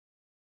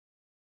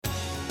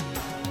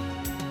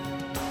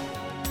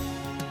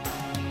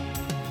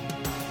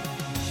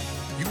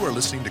You are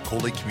listening to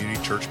Cold Lake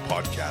Community Church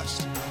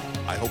Podcast.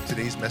 I hope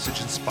today's message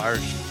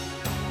inspires you.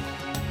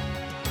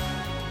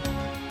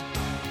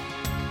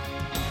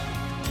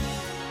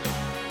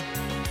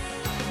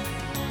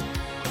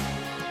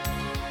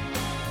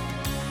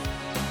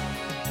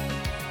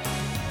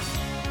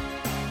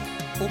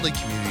 Cold Lake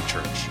Community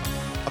Church,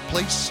 a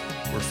place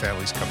where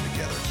families come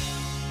together.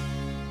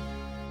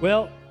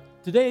 Well,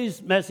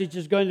 today's message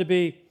is going to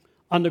be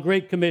on the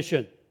Great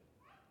Commission.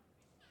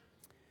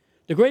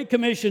 The Great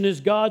Commission is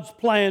God's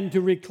plan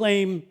to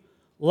reclaim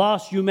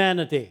lost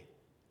humanity,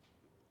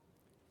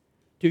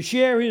 to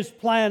share His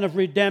plan of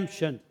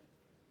redemption,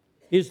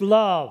 His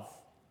love,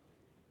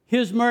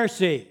 His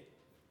mercy,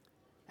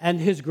 and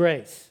His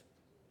grace,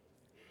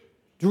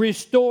 to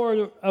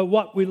restore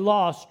what we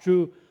lost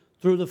through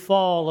the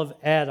fall of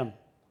Adam.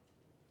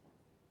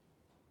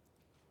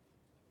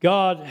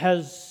 God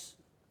has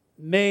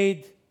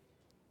made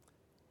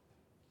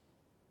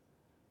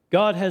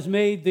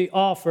the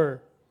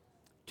offer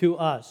to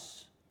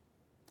us,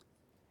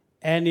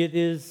 and it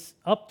is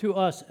up to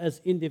us as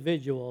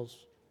individuals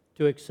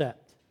to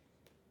accept.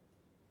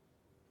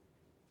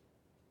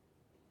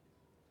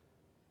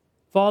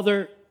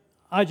 Father,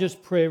 I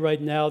just pray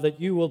right now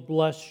that you will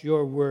bless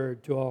your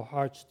word to our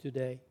hearts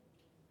today.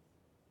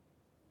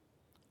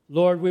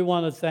 Lord, we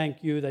want to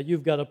thank you that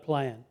you've got a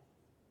plan.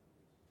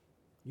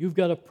 You've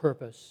got a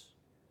purpose.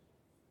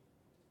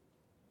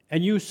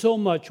 And you so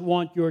much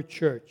want your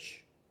church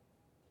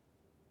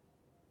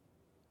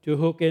to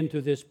hook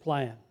into this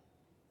plan.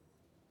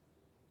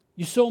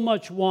 You so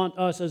much want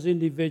us as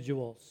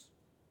individuals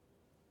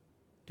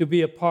to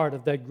be a part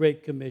of that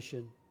Great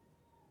Commission.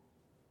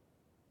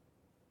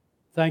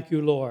 Thank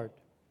you, Lord,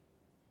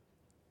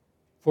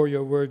 for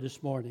your word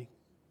this morning.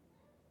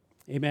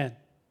 Amen.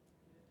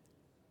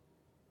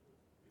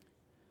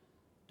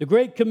 The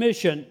Great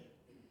Commission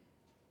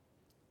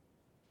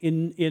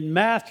in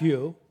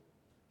Matthew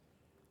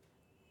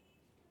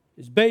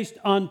is based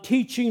on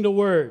teaching the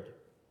word.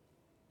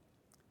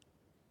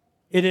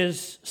 It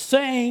is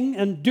saying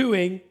and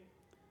doing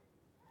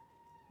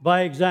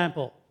by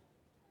example.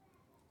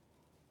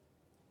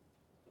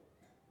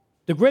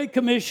 The Great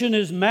Commission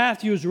is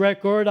Matthew's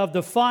record of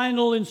the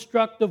final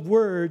instructive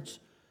words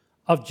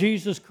of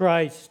Jesus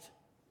Christ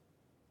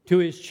to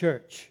His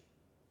church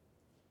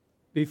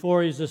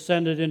before He's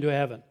ascended into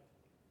heaven.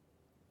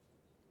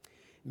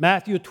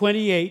 Matthew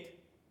 28,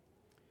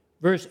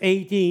 verse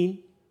 18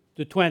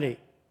 to 20.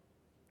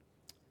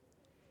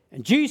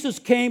 And Jesus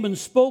came and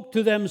spoke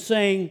to them,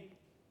 saying,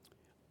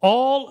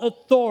 all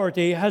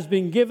authority has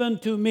been given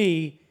to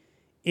me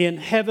in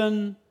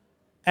heaven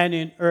and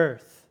in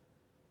earth.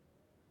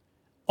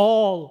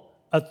 All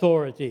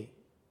authority.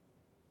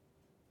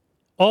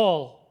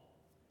 All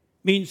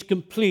means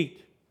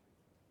complete,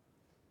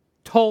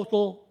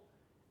 total,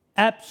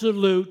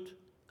 absolute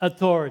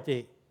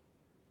authority.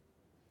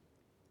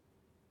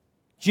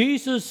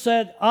 Jesus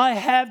said, I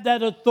have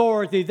that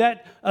authority.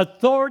 That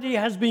authority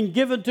has been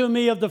given to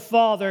me of the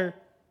Father.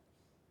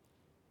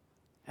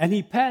 And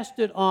He passed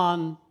it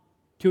on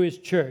to His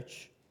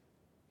church.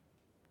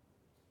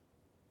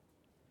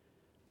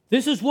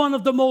 This is one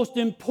of the most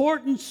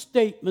important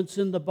statements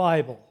in the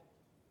Bible.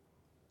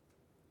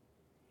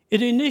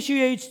 It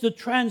initiates the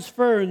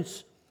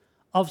transference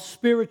of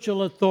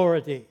spiritual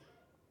authority.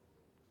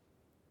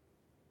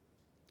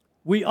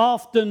 We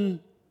often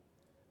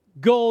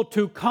go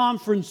to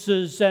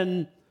conferences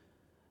and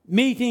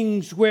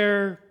meetings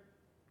where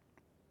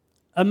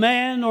a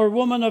man or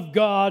woman of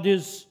God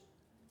is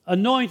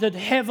anointed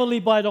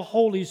heavily by the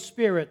Holy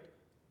Spirit.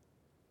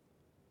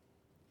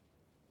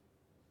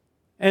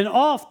 And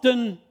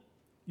often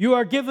you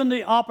are given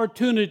the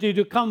opportunity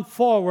to come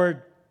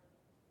forward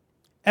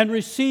and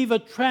receive a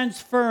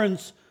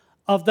transference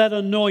of that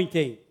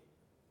anointing.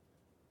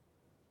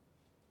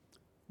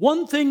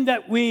 One thing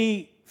that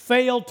we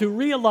fail to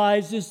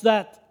realize is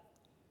that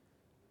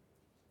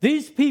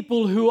these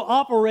people who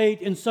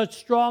operate in such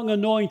strong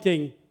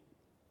anointing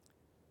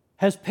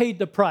has paid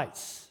the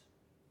price.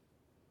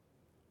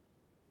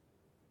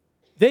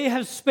 They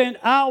have spent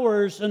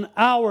hours and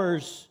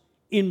hours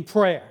in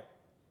prayer,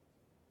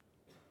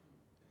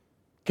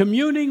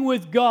 communing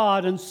with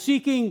God and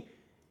seeking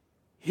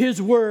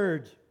His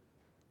Word,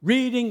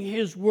 reading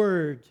His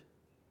Word,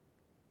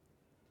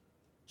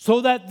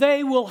 so that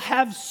they will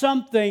have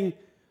something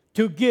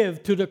to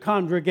give to the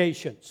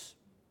congregations.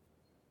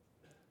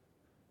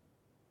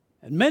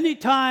 And many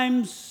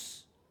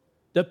times,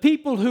 the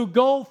people who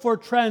go for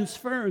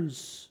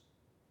transference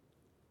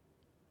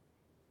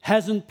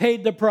hasn't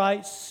paid the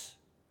price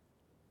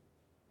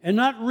and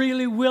not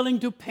really willing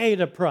to pay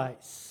the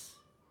price.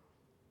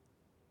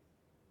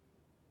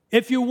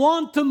 If you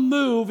want to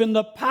move in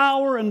the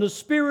power and the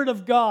Spirit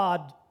of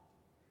God,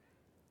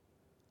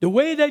 the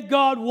way that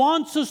God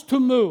wants us to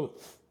move,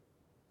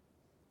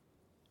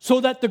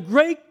 so that the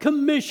Great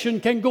Commission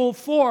can go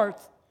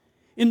forth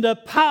in the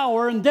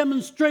power and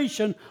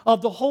demonstration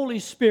of the Holy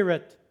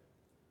Spirit,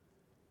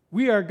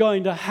 we are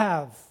going to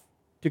have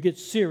to get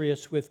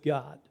serious with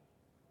God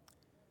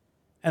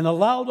and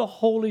allow the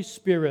Holy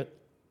Spirit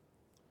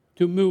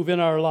to move in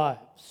our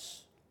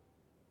lives.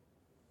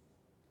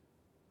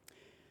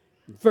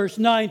 Verse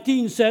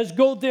 19 says,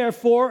 "Go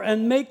therefore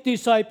and make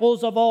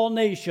disciples of all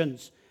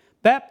nations,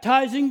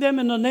 baptizing them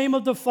in the name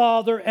of the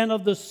Father and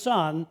of the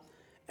Son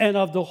and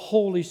of the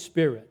Holy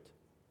Spirit."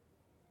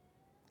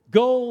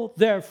 Go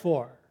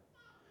therefore,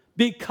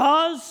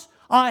 because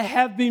I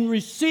have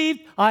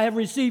received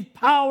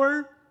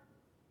power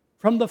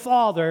from the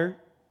Father,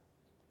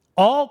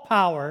 all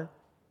power.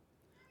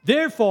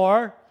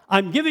 Therefore,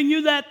 I'm giving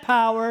you that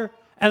power,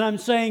 and I'm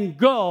saying,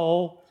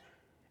 go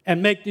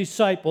and make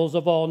disciples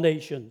of all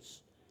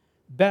nations,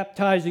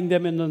 baptizing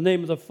them in the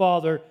name of the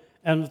Father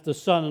and of the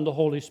Son and the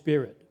Holy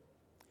Spirit.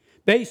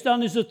 Based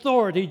on his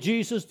authority,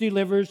 Jesus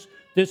delivers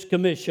this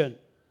commission.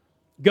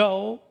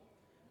 Go,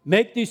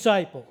 make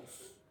disciples.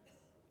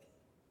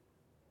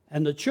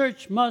 And the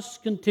church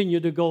must continue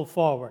to go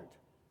forward.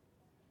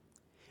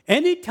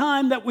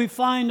 Anytime that we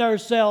find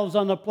ourselves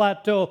on a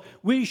plateau,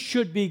 we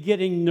should be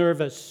getting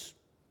nervous.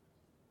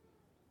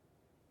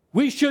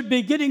 We should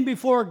be getting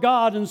before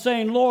God and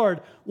saying,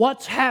 Lord,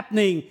 what's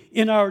happening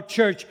in our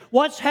church?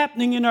 What's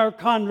happening in our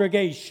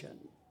congregation?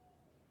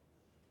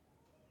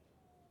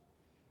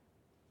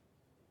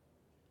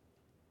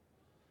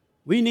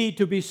 We need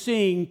to be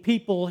seeing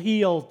people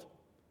healed,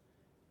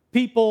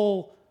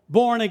 people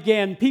born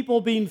again, people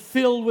being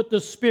filled with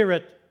the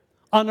Spirit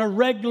on a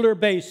regular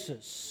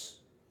basis.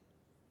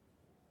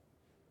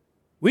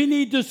 We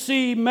need to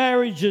see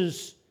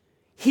marriages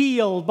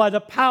healed by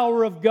the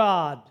power of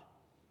God.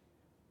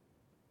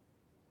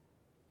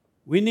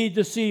 We need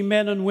to see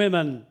men and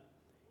women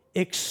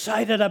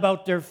excited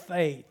about their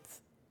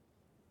faith.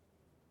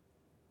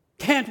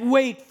 Can't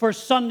wait for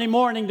Sunday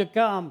morning to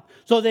come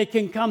so they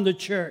can come to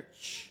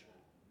church.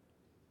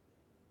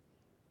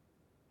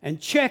 And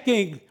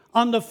checking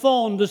on the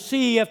phone to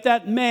see if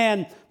that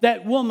man,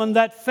 that woman,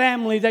 that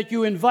family that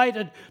you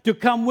invited to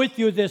come with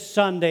you this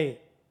Sunday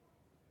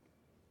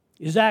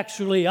is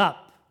actually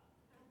up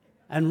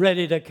and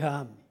ready to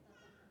come.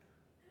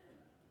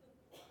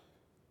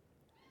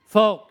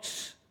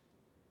 Folks,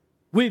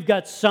 we've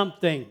got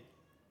something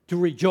to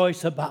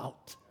rejoice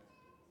about.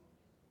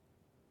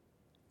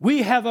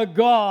 We have a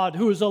God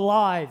who is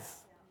alive,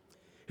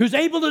 who's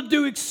able to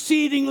do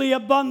exceedingly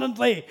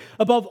abundantly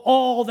above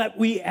all that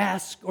we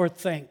ask or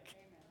think.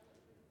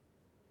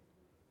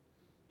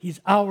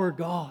 He's our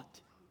God.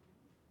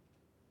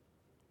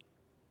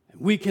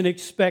 And we can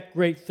expect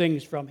great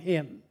things from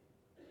him.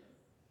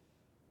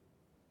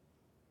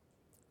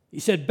 He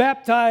said,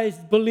 baptize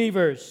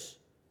believers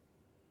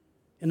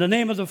in the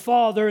name of the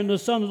Father and the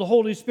Son and the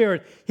Holy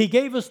Spirit. He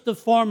gave us the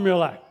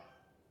formula.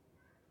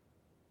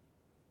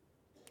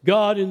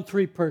 God in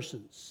three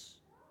persons.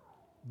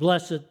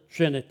 Blessed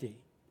Trinity.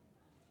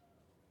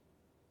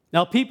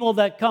 Now, people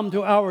that come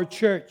to our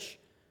church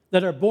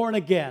that are born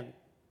again,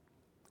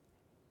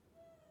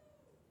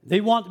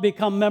 they want to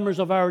become members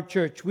of our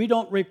church. We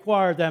don't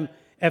require them.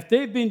 If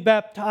they've been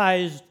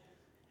baptized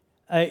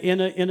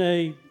in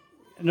a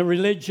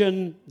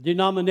religion,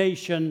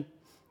 denomination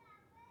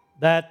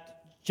that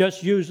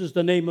just uses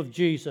the name of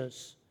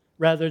Jesus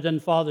rather than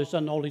Father,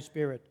 Son, and Holy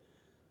Spirit,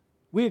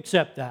 we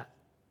accept that.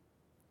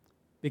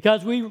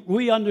 Because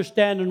we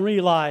understand and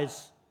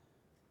realize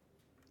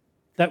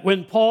that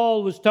when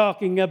Paul was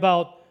talking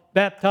about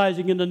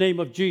baptizing in the name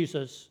of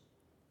Jesus,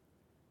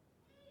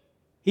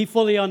 he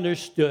fully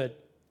understood.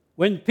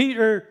 When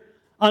Peter,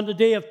 on the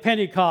day of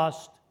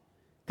Pentecost,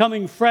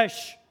 coming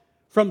fresh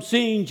from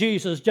seeing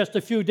Jesus just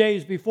a few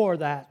days before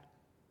that,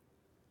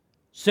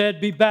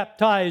 said, be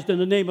baptized in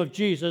the name of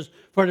Jesus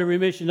for the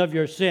remission of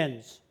your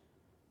sins.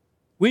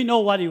 We know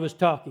what he was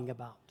talking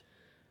about.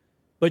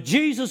 But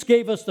Jesus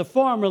gave us the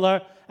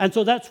formula, and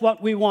so that's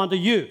what we want to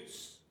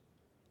use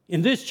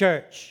in this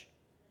church.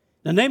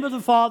 The name of the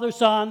Father,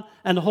 Son,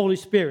 and the Holy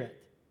Spirit.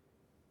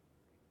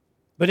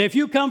 But if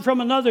you come from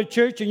another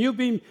church and you've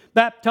been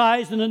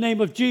baptized in the name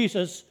of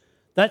Jesus,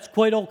 that's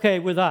quite okay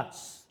with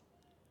us.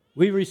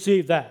 We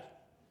receive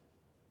that.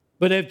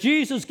 But if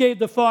Jesus gave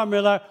the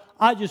formula,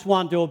 I just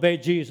want to obey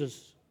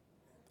Jesus.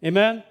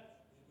 Amen?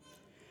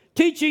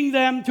 Teaching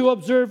them to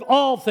observe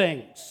all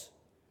things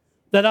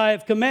that I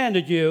have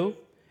commanded you,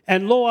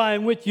 and lo, I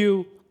am with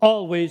you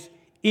always,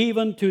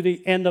 even to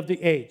the end of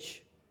the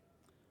age.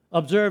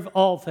 Observe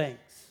all things.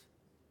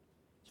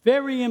 It's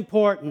very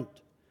important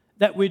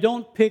that we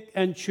don't pick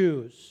and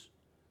choose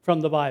from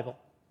the Bible.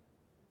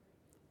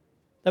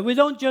 That we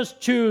don't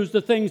just choose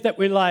the things that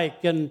we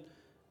like and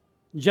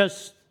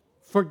just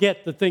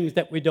forget the things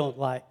that we don't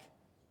like.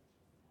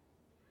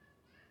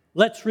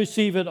 Let's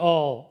receive it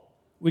all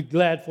with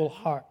gladful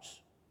hearts.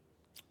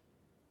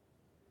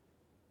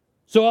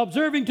 So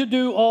observing to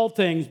do all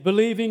things,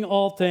 believing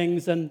all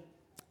things, and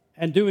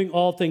doing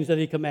all things that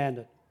he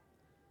commanded.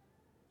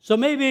 So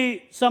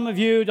maybe some of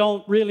you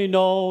don't really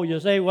know. You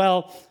say,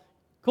 well,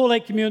 Cold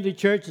Lake Community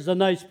Church is a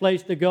nice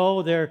place to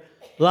go. They're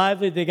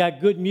lively. They got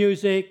good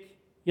music,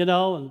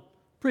 and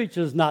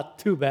preaching's not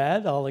too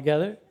bad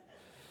altogether.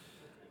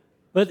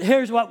 But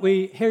here's what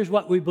we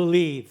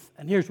believe,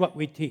 and here's what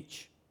we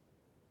teach.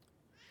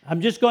 I'm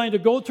just going to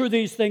go through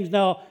these things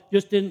now,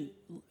 just in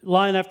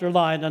line after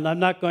line, and I'm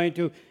not going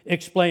to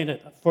explain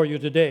it for you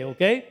today,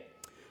 okay?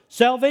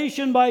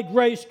 Salvation by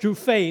grace through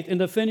faith in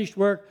the finished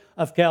work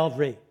of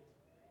Calvary.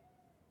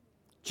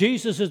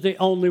 Jesus is the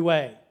only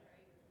way.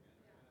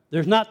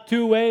 There's not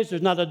two ways,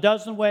 there's not a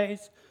dozen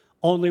ways,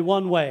 only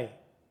one way.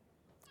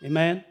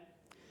 Amen?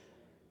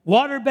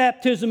 Water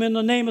baptism in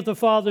the name of the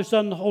Father,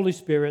 Son, and the Holy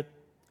Spirit.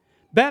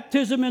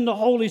 Baptism in the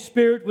Holy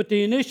Spirit with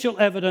the initial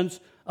evidence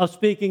of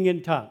speaking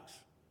in tongues.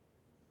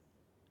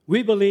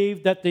 We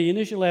believe that the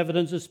initial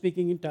evidence is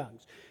speaking in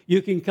tongues.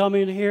 You can come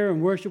in here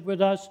and worship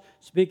with us,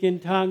 speak in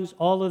tongues,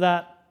 all of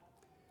that.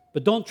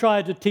 But don't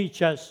try to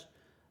teach us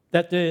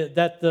that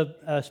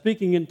the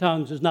speaking in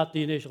tongues is not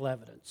the initial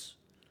evidence.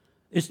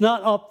 It's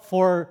not up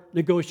for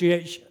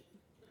negotiation.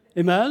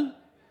 Amen?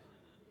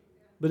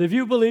 But if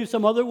you believe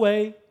some other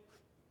way,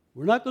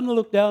 we're not going to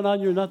look down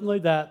on you or nothing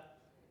like that.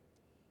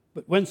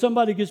 But when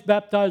somebody gets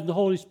baptized in the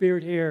Holy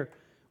Spirit here,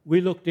 we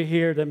look to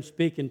hear them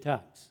speak in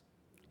tongues.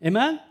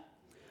 Amen?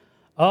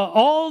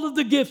 All of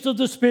the gifts of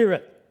the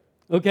Spirit,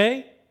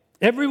 okay?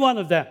 Every one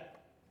of them.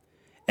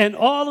 And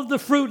all of the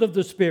fruit of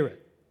the Spirit.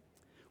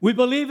 We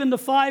believe in the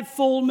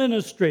fivefold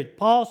ministry: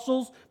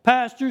 apostles,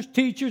 pastors,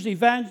 teachers,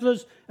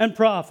 evangelists, and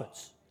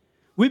prophets.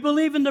 We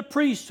believe in the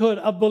priesthood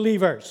of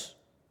believers.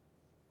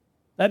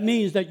 That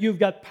means that you've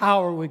got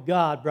power with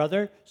God,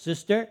 brother,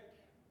 sister.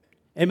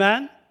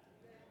 Amen?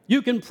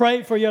 You can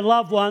pray for your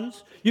loved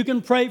ones. You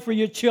can pray for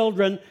your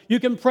children.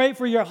 You can pray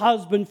for your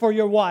husband, for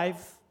your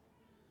wife.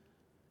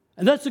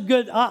 And that's a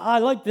good, I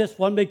like this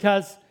one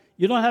because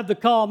you don't have to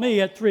call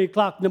me at 3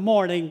 o'clock in the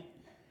morning.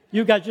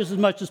 You got just as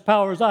much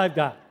power as I've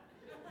got.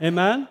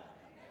 Amen?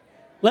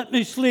 Let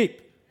me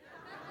sleep.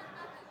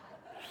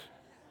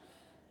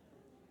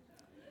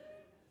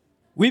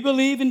 We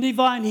believe in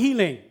divine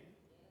healing.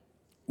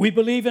 We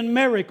believe in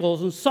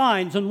miracles and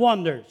signs and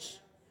wonders.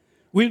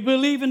 We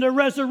believe in the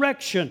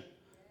resurrection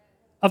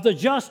of the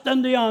just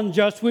and the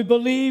unjust. We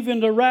believe in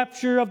the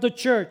rapture of the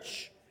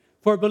church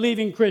for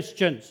believing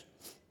Christians.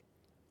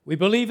 We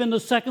believe in the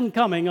second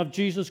coming of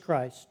Jesus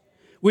Christ.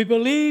 We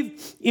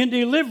believe in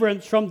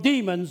deliverance from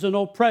demons and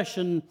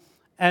oppression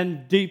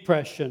and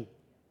depression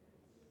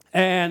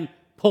and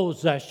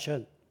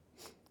possession.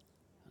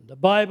 The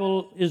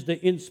Bible is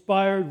the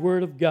inspired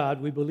Word of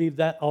God. We believe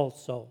that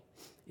also.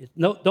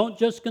 Don't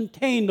just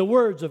contain the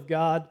words of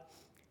God.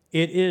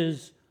 It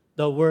is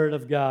the Word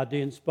of God,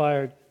 the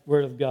inspired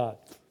Word of God.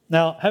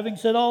 Now, having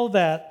said all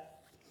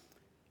that,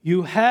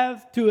 you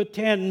have to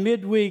attend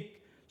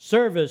midweek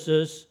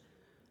services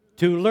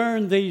to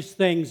learn these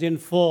things in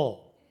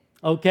full,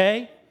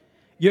 okay?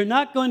 You're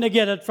not going to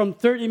get it from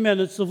 30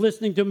 minutes of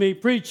listening to me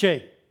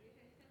preaching.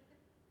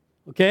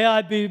 Okay,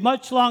 I'd be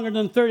much longer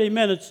than 30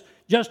 minutes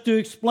just to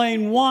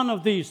explain one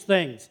of these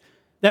things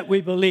that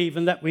we believe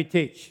and that we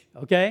teach,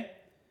 okay?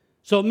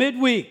 So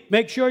midweek,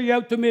 make sure you're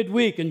out to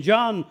midweek, and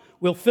John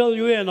will fill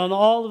you in on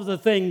all of the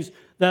things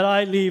that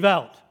I leave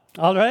out,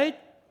 all right?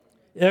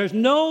 There's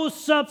no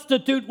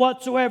substitute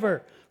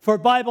whatsoever for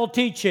Bible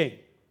teaching,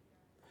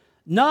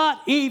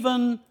 not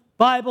even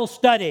Bible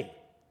study.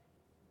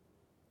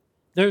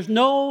 There's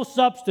no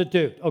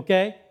substitute,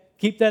 okay?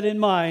 Keep that in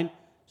mind.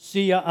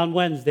 See you on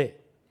Wednesday.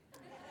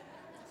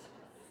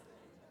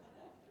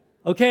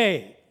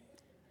 Okay,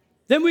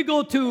 then we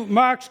go to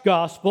Mark's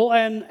Gospel,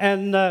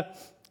 and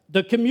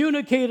the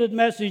communicated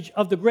message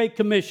of the Great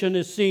Commission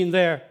is seen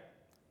there.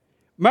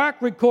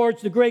 Mark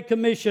records the Great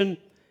Commission,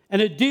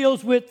 and it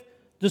deals with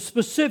the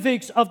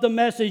specifics of the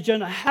message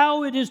and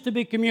how it is to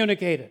be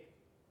communicated.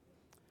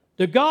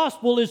 The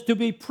Gospel is to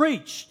be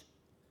preached.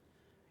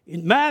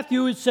 In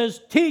Matthew, it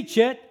says, teach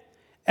it.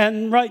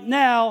 And right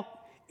now,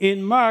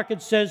 in Mark,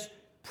 it says,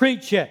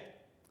 preach it.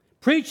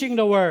 Preaching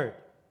the Word.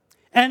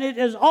 And it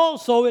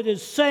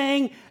is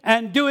saying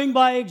and doing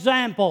by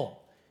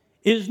example.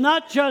 It is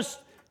not just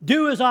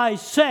do as I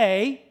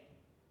say,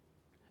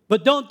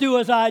 but don't do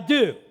as I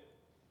do.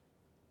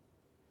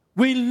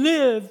 We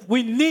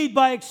lead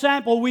by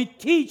example. We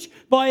teach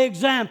by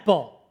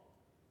example.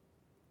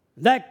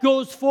 That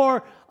goes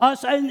for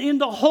us in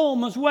the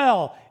home as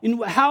well,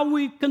 in how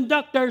we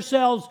conduct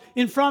ourselves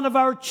in front of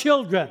our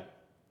children,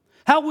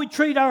 how we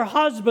treat our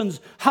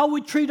husbands, how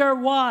we treat our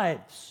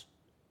wives.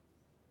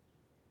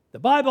 The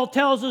Bible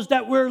tells us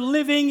that we're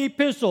living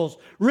epistles,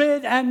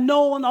 read and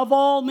known of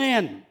all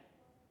men.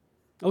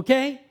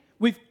 Okay?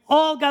 We've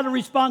all got a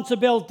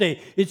responsibility.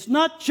 It's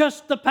not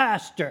just the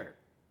pastor.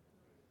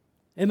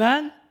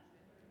 Amen?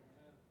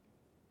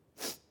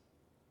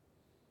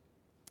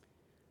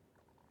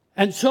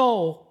 And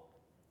so,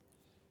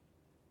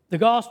 the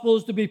gospel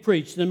is to be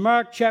preached. In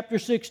Mark chapter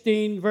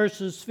 16,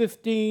 verses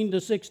 15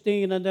 to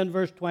 16, and then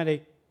verse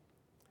 20.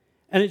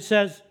 And it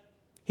says,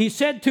 he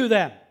said to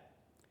them,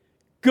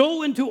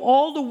 go into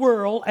all the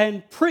world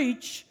and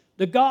preach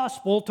the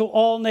gospel to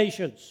all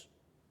nations.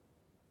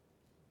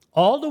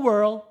 All the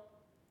world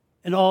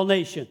and all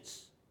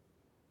nations.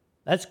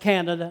 That's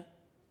Canada.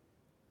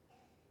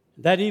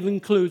 That even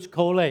includes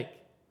Coal Lake.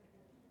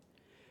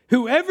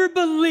 Whoever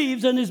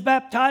believes and is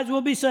baptized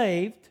will be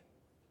saved.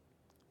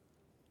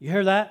 You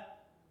hear that?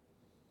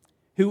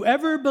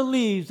 whoever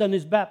believes and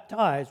is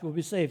baptized will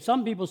be saved.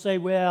 Some people say,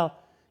 well,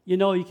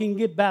 you can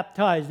get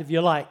baptized if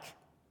you like.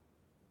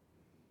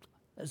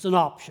 That's an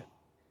option.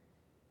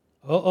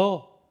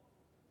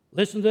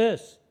 Listen to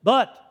this.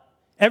 But,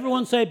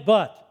 everyone say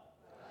but.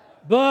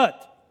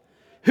 But,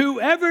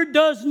 whoever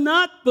does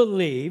not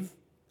believe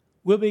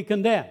will be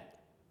condemned.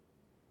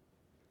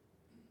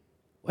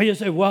 Well, you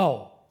say,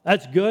 wow,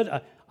 that's good.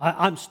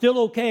 I'm still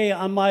okay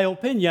on my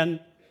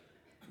opinion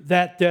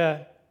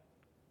that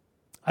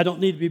I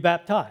don't need to be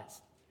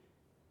baptized.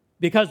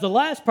 Because the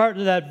last part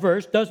of that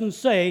verse doesn't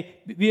say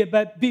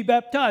be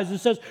baptized. It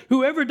says,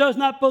 whoever does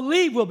not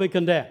believe will be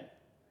condemned.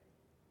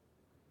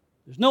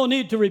 There's no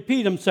need to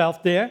repeat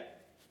himself there.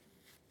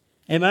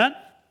 Amen?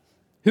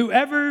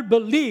 Whoever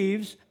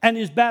believes and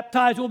is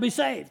baptized will be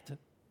saved.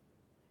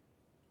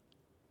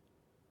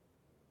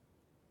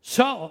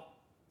 So,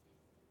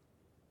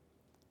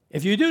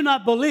 if you do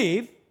not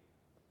believe,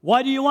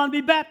 why do you want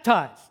to be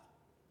baptized?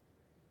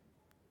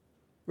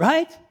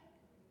 Right?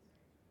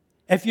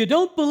 If you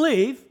don't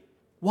believe,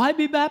 why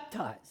be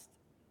baptized?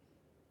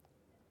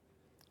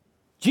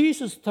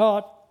 Jesus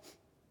taught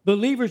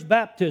believers'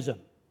 baptism.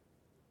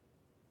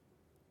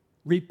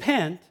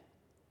 Repent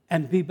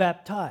and be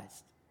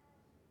baptized.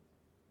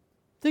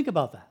 Think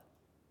about that.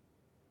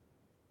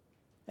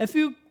 If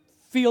you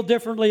feel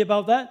differently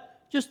about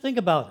that, just think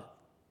about it.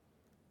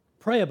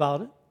 Pray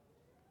about it.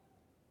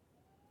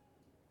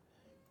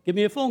 Give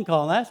me a phone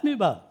call and ask me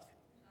about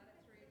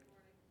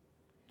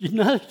it.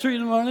 Not at 3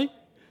 in the morning?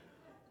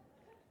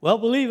 Well,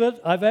 believe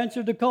it, I've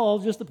answered the call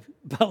just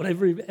about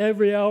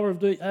every hour of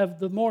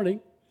the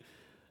morning.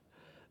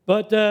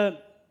 But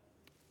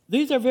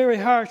these are very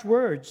harsh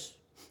words,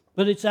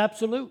 but it's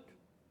absolute.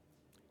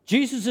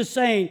 Jesus is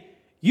saying,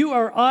 you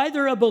are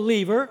either a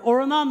believer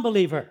or a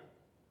non-believer.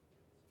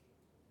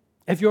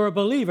 If you're a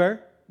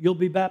believer, you'll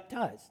be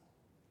baptized.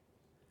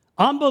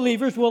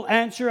 Unbelievers will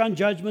answer on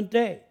Judgment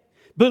Day.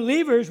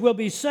 Believers will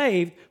be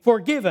saved,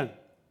 forgiven,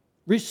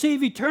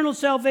 receive eternal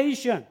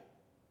salvation.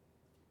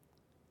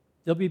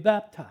 They'll be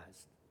baptized.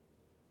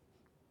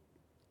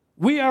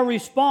 We are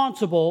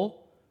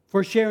responsible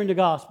for sharing the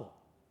gospel.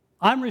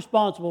 I'm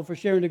responsible for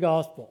sharing the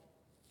gospel.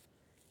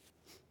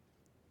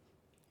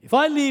 If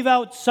I leave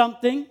out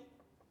something,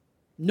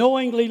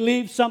 knowingly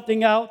leave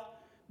something out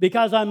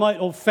because I might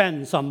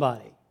offend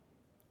somebody,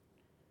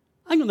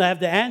 I'm going to have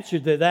to answer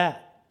to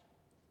that.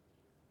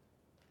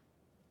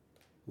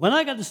 When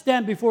I got to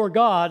stand before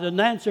God and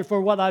answer for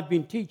what I've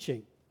been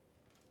teaching,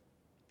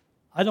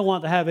 I don't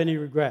want to have any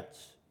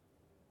regrets.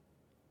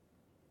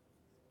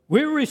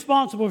 We're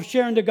responsible for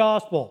sharing the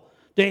gospel.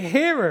 The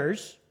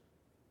hearers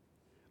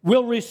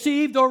will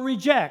receive or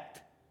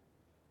reject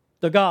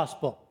the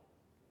gospel.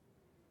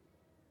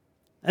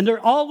 And there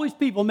are always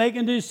people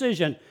making the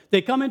decision.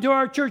 They come into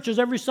our churches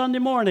every Sunday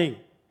morning.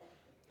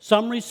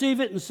 Some receive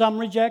it and some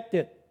reject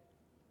it.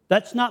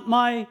 That's not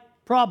my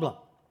problem.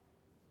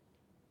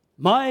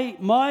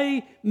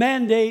 My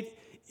mandate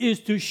is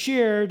to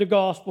share the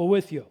gospel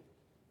with you.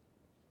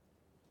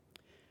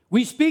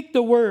 We speak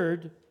the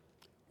word.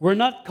 We're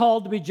not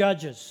called to be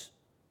judges.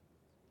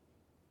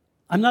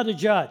 I'm not a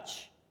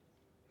judge.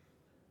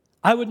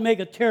 I would make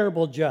a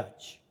terrible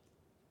judge.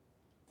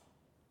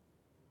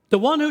 The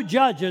one who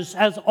judges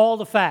has all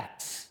the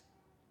facts.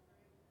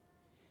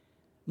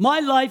 My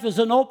life is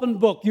an open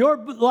book. Your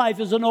life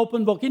is an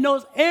open book. He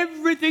knows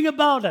everything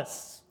about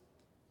us.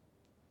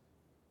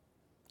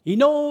 He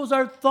knows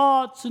our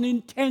thoughts and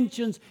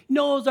intentions. He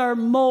knows our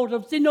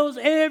motives. He knows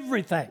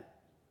everything.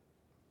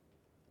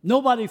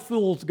 Nobody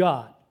fools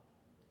God.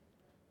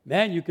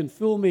 Man, you can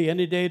fool me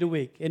any day of the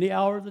week, any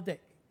hour of the day.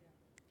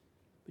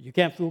 But you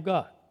can't fool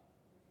God.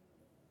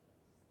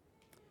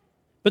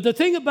 But the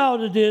thing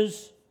about it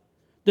is,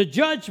 the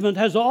judgment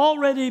has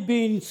already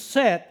been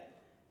set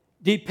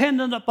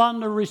dependent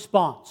upon the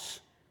response.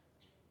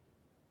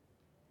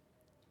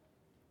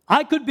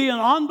 I could be an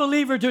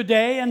unbeliever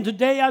today, and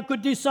today I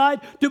could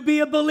decide to be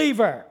a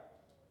believer.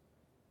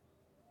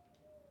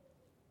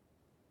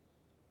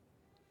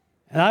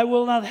 And I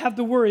will not have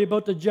to worry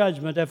about the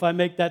judgment if I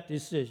make that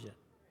decision.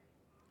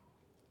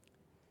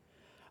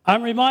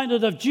 I'm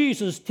reminded of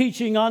Jesus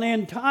teaching on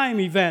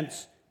end-time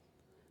events,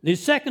 the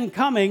second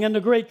coming and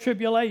the great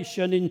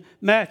tribulation in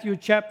Matthew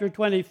chapter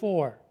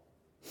 24.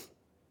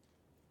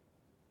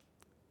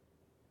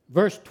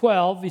 Verse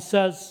 12, he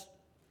says,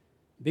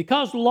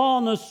 because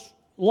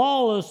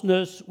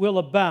lawlessness will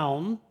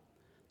abound,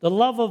 the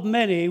love of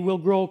many will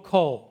grow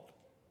cold.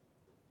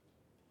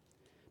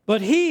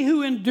 But he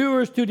who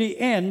endures to the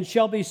end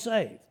shall be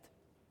saved.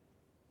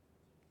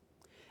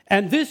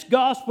 And this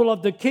gospel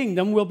of the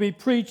kingdom will be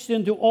preached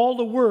into all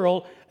the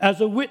world as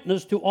a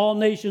witness to all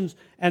nations,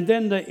 and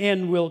then the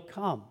end will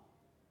come.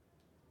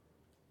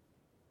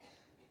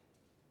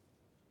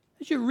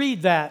 As you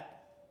read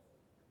that,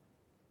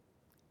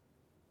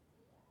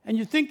 and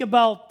you think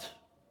about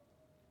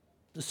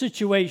the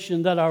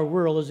situation that our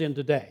world is in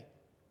today,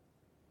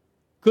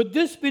 could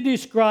this be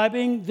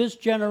describing this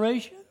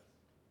generation?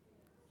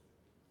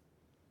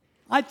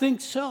 I think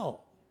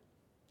so.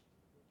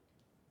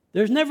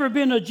 There's never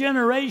been a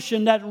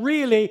generation that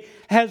really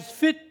has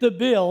fit the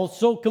bill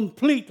so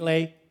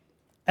completely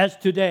as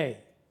today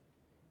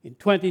in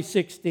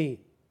 2016.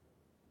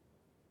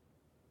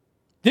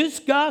 This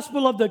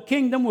gospel of the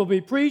kingdom will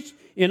be preached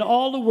in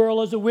all the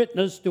world as a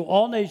witness to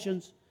all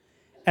nations,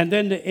 and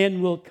then the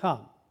end will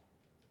come.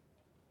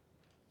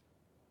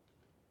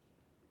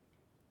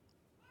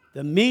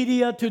 The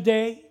media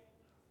today,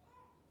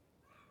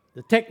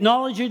 the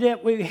technology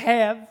that we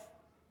have,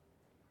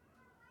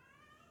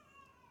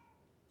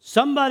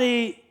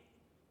 somebody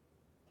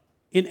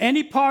in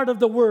any part of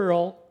the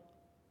world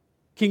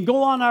can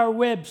go on our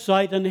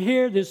website and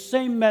hear this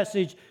same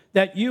message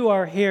that you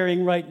are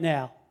hearing right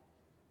now.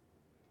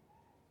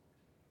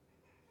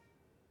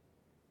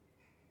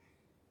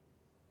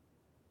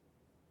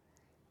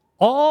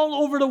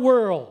 All over the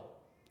world,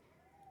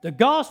 the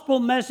gospel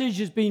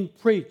message is being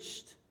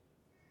preached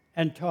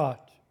and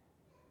taught.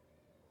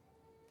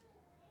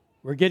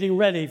 We're getting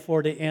ready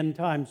for the end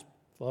times,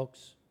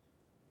 folks.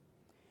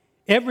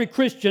 Every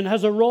Christian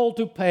has a role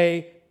to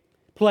play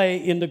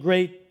in the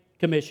Great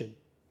Commission.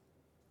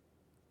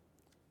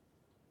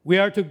 We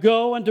are to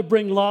go and to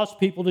bring lost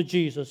people to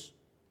Jesus,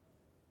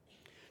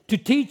 to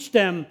teach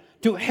them,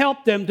 to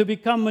help them to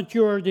become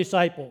mature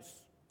disciples.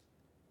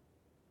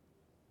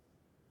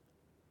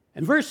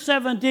 In verse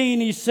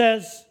 17, he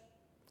says,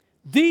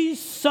 these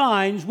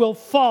signs will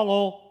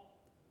follow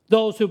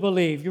those who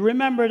believe. You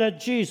remember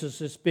that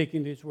Jesus is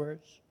speaking these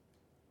words.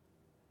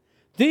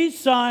 These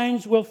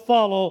signs will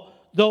follow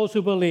those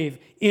who believe.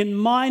 In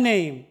my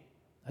name,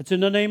 that's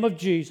in the name of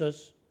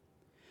Jesus,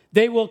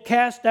 they will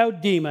cast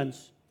out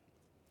demons.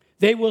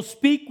 They will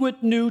speak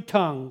with new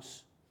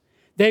tongues.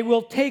 They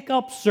will take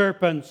up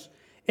serpents.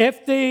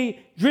 If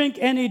they drink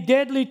any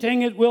deadly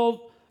thing, it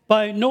will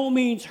by no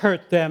means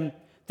hurt them.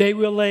 They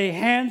will lay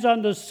hands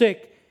on the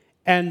sick,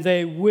 and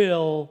they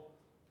will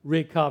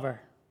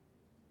recover.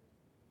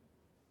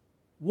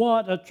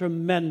 What a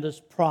tremendous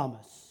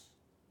promise.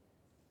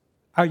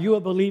 Are you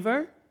a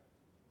believer?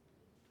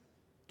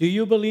 Do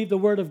you believe the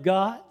Word of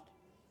God?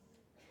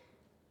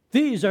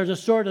 These are the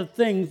sort of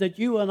things that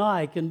you and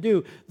I can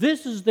do.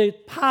 This is the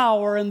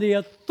power and the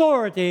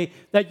authority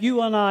that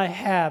you and I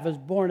have as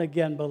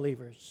born-again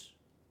believers.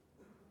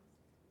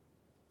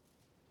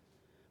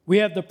 We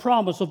have the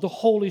promise of the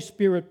Holy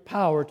Spirit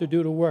power to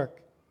do the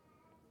work.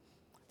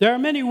 There are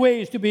many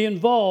ways to be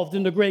involved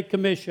in the Great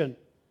Commission.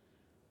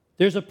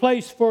 There's a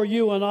place for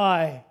you and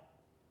I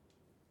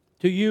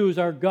to use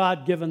our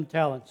God-given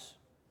talents.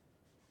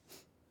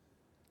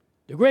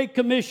 The Great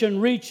Commission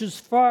reaches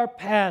far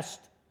past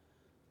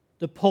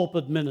the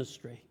pulpit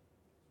ministry.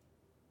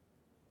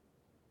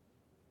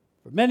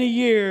 For many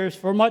years,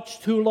 for much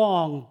too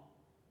long,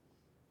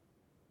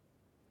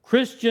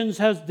 Christians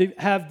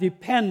have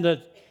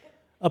depended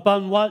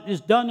upon what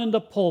is done in the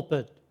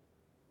pulpit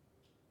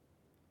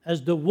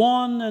as the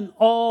one and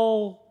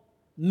all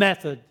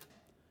method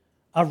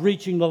of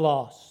reaching the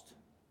lost.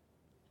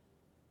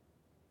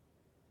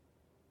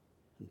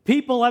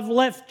 People have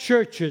left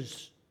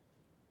churches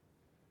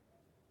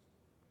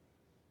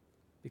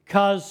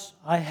because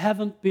I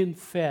haven't been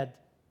fed.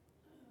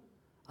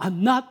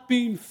 I'm not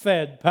being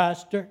fed,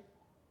 Pastor.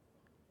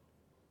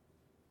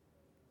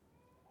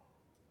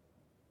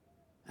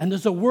 And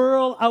there's a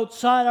world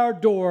outside our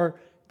door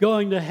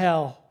going to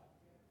hell.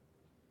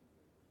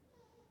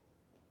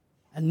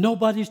 And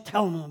nobody's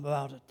telling them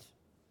about it.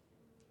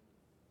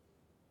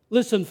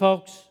 Listen,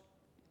 folks,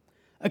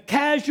 a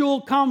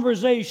casual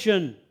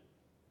conversation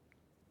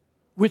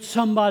with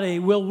somebody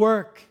will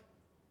work.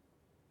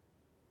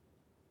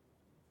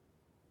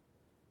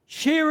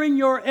 Sharing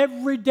your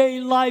everyday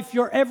life,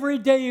 your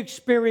everyday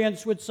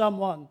experience with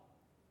someone.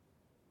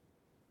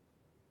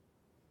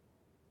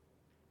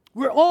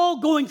 We're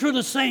all going through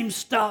the same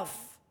stuff.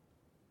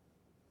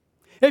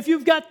 If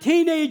you've got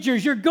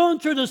teenagers, you're going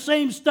through the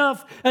same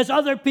stuff as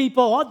other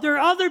people. There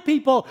are other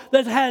people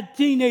that had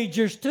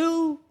teenagers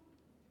too.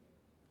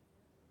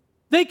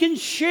 They can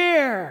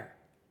share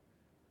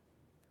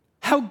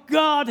how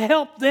God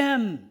helped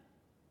them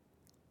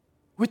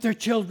with their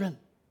children.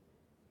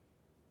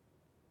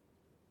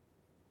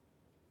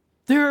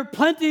 There are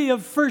plenty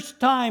of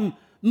first-time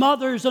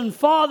mothers and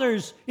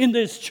fathers in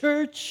this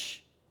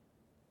church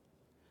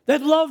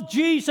that love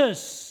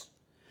Jesus,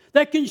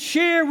 that can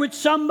share with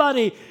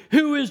somebody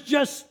who is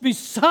just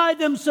beside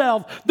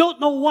themselves, don't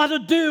know what to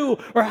do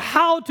or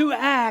how to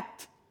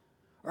act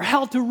or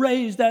how to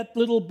raise that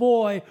little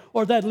boy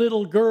or that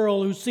little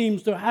girl who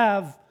seems to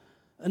have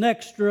an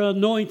extra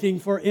anointing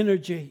for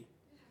energy.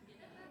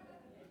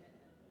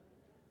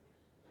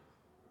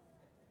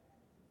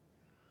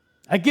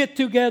 A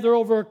get-together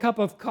over a cup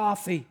of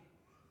coffee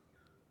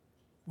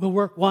will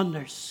work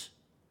wonders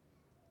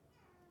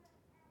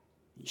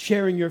in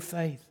sharing your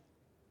faith.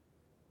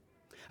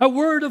 A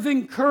word of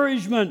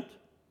encouragement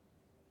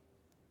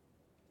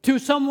to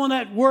someone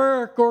at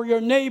work or your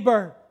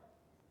neighbor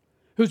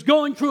who's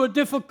going through a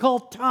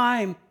difficult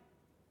time,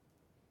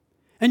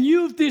 and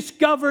you've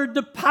discovered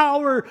the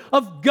power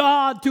of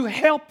God to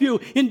help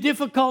you in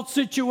difficult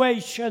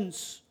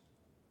situations.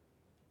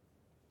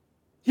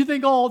 You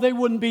think, oh, they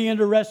wouldn't be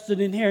interested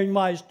in hearing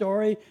my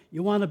story?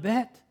 You want to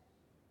bet?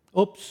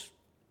 Oops,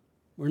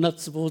 we're not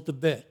supposed to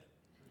bet.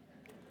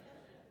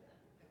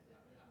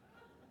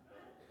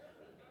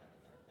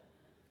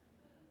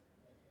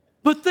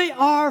 But they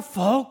are,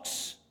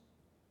 folks.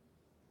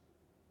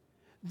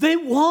 They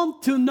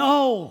want to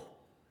know,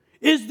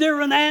 is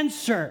there an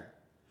answer?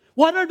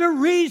 What are the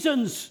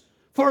reasons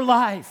for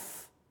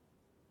life?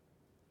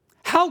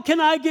 How can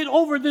I get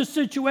over this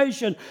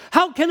situation?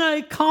 How can I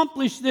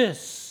accomplish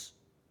this?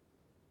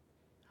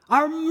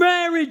 Our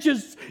marriage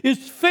is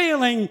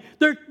failing.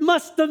 There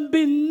must have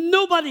been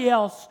nobody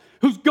else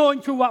who's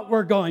going through what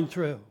we're going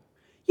through.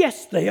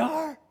 Yes, they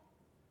are.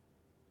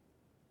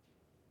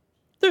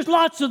 There's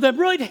lots of them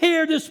right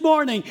here this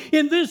morning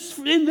in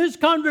this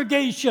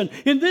congregation,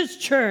 in this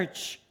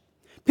church.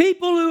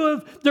 People who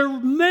have, their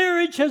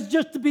marriage has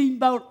just been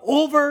about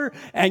over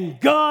and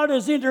God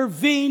has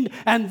intervened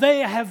and they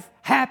have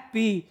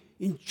happy,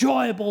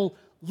 enjoyable,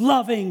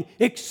 loving,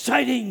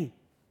 exciting,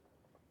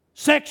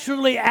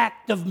 sexually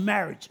active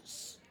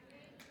marriages.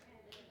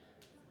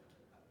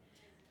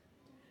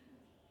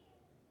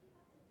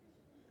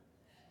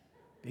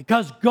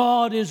 Because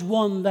God is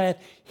one that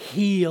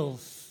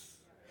heals.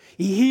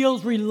 He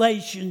heals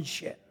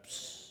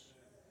relationships.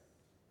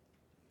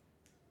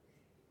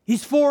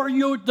 He's for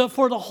you,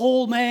 for the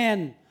whole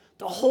man,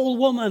 the whole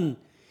woman.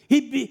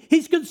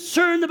 He's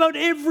concerned about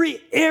every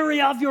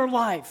area of your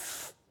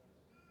life.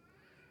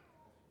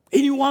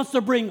 And He wants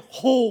to bring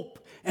hope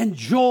and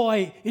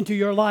joy into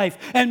your life.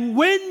 And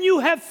when you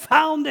have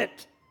found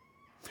it,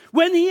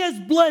 when He has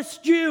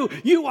blessed you,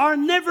 you are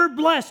never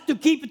blessed to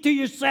keep it to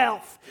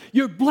yourself.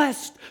 You're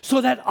blessed so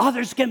that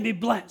others can be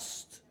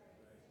blessed.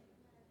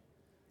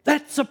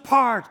 That's a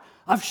part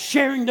of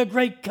sharing the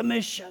Great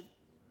Commission.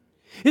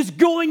 It's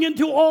going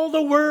into all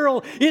the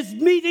world. It's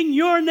meeting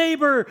your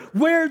neighbor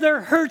where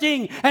they're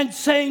hurting and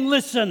saying,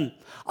 listen,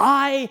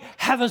 I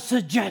have a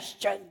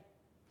suggestion.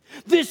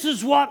 This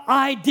is what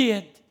I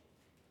did.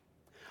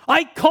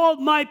 I called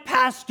my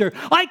pastor.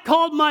 I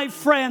called my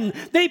friend.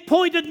 They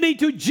pointed me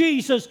to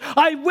Jesus.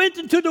 I went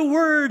into the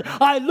Word.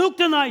 I looked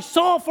and I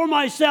saw for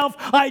myself.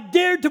 I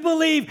dared to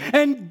believe.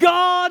 And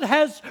God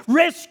has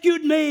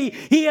rescued me.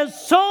 He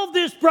has solved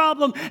this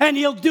problem. And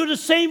He'll do the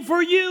same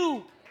for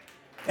you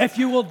if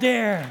you will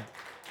dare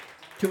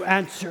to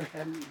answer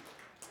Him.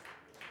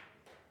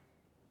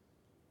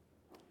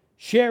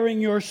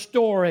 Sharing your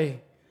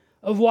story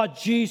of what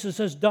Jesus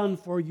has done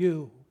for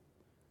you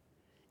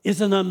is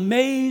an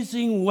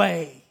amazing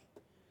way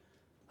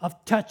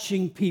of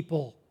touching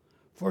people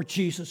for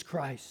Jesus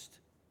Christ.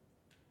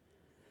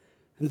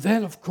 And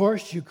then, of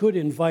course, you could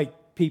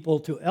invite people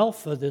to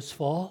Alpha this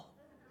fall.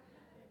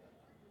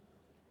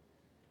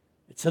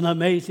 It's an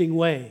amazing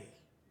way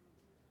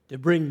to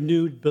bring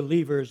new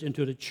believers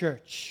into the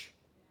church.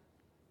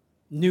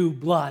 New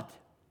blood.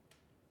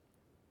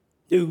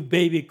 New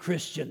baby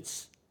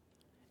Christians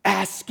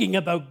asking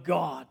about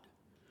God.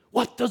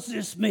 What does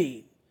this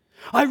mean?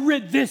 I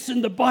read this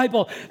in the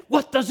Bible.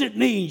 What does it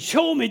mean?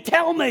 Show me.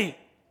 Tell me.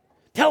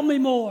 Tell me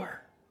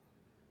more.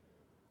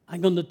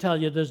 I'm going to tell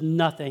you there's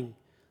nothing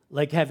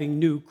like having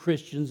new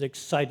Christians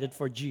excited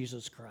for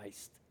Jesus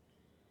Christ.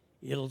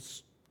 It'll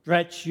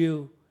stretch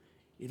you.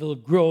 It'll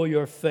grow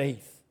your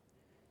faith.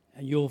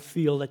 And you'll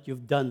feel that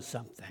you've done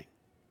something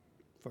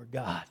for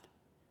God.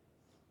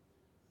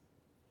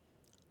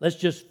 Let's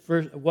just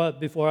first,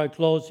 before I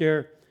close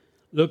here,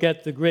 look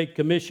at the Great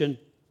Commission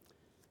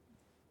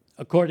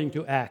according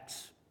to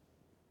Acts.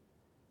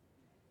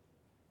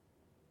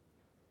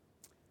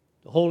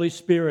 The Holy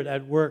Spirit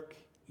at work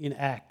in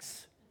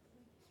Acts.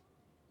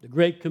 The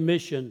Great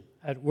Commission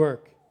at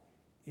work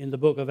in the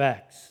book of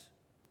Acts.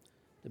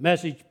 The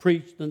message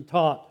preached and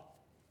taught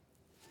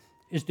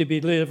is to be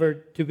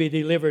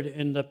delivered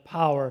in the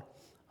power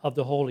of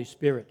the Holy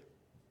Spirit.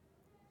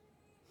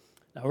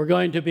 Now we're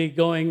going to be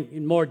going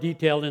in more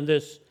detail in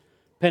this.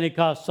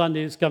 Pentecost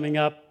Sunday is coming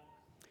up,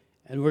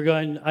 and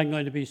I'm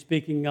going to be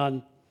speaking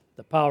on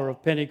the power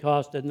of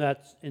Pentecost in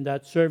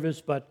that service.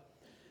 But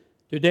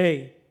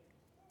today,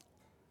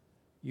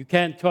 you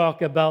can't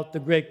talk about the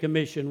Great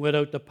Commission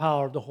without the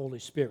power of the Holy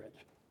Spirit.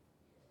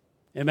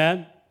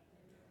 Amen?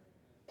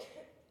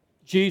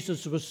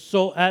 Jesus was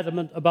so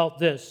adamant about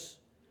this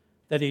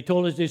that He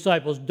told His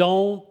disciples,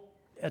 don't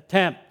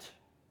attempt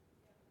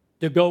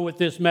to go with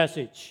this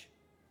message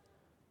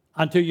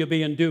until you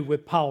be endued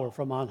with power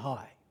from on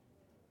high.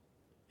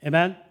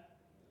 Amen?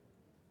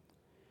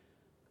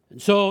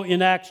 And so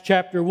in Acts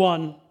chapter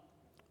 1,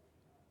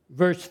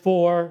 verse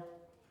 4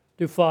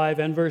 to 5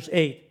 and verse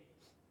 8.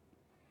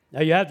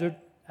 Now you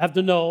have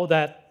to know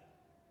that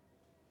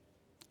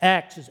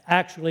Acts is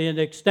actually an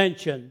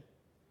extension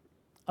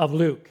of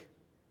Luke.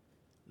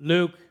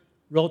 Luke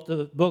wrote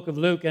the book of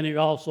Luke, and he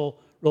also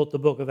wrote the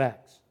book of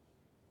Acts.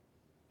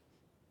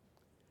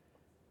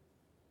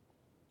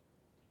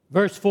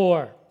 Verse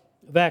 4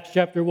 of Acts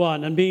chapter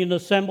 1, and being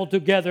assembled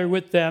together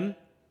with them,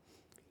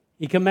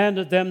 He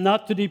commanded them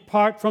not to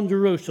depart from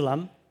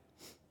Jerusalem,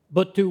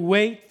 but to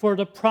wait for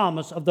the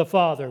promise of the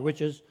Father,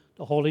 which is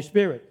the Holy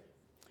Spirit,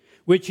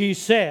 which He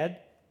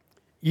said,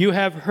 you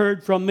have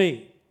heard from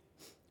me.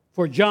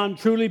 For John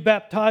truly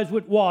baptized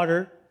with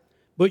water,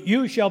 but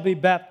you shall be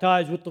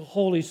baptized with the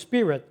Holy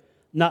Spirit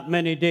not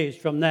many days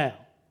from now.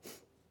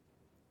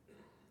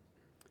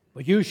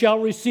 But you shall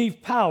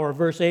receive power,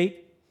 verse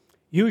 8,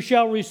 you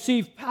shall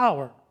receive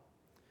power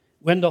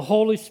when the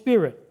Holy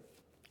Spirit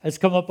has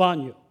come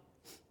upon you.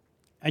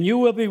 And you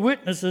will be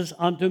witnesses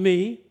unto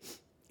me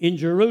in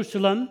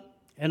Jerusalem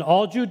and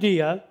all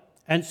Judea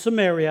and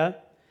Samaria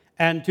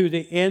and to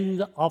the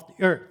end of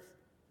the earth.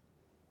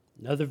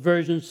 Another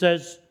version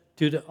says,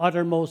 to the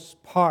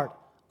uttermost part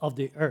of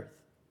the earth.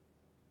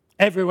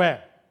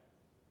 Everywhere.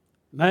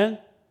 Amen?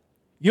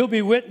 You'll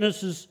be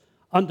witnesses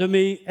unto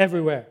me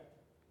everywhere.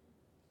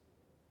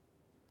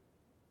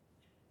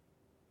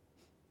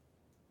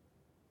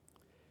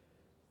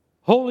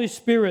 Holy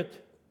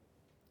Spirit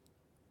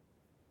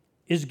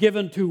is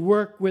given to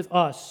work with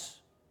us,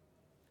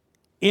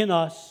 in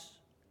us,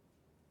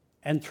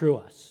 and through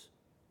us.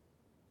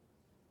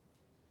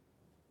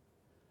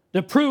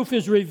 The proof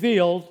is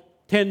revealed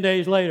 10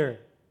 days later.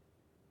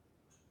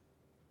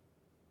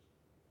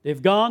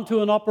 They've gone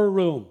to an upper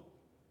room,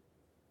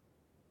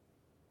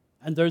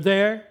 and they're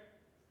there,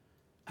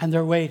 and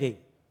they're waiting.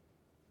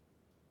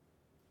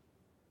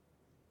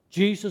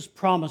 Jesus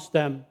promised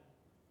them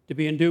to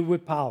be endued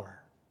with power.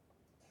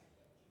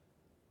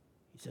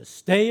 He says,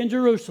 stay in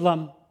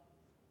Jerusalem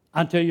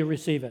until you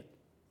receive it.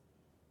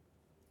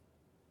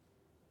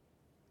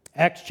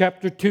 Acts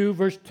chapter 2,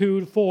 verse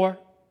 2 to 4.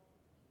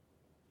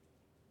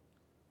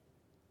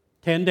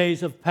 10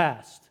 days have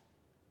passed.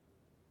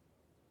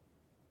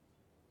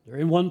 They're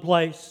in one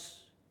place,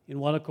 in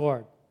one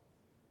accord,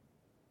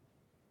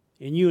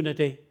 in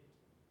unity,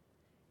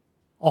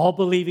 all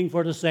believing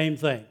for the same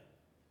thing,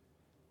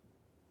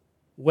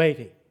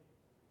 waiting.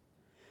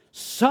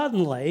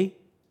 Suddenly,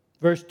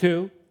 verse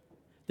 2,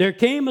 there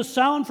came a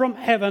sound from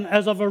heaven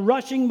as of a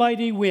rushing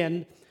mighty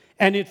wind,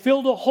 and it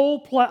filled the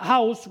whole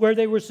house where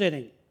they were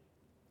sitting.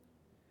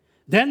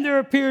 Then there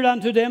appeared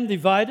unto them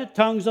divided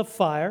tongues of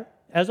fire,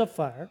 as of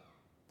fire,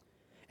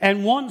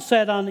 and one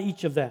sat on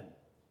each of them.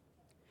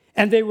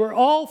 And they were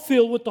all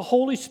filled with the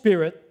Holy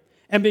Spirit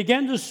and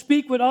began to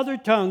speak with other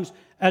tongues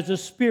as the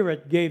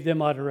Spirit gave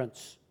them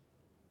utterance.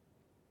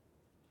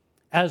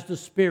 As the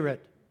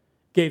Spirit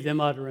gave them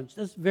utterance.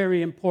 That's a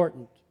very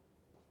important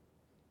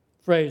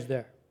phrase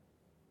there.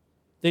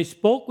 They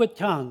spoke with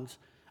tongues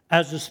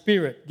as the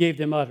Spirit gave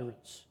them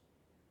utterance.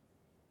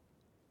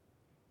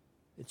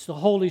 It's the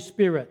Holy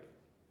Spirit.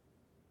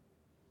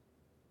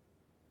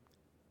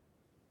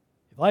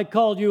 If I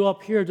called you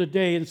up here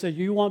today and said,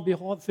 you want to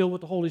be filled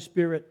with the Holy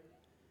Spirit?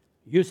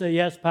 You say,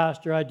 yes,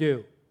 Pastor, I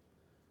do.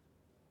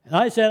 And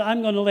I said,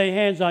 I'm going to lay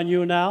hands on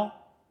you now.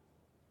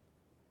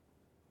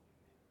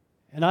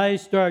 And I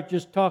start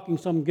just talking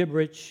some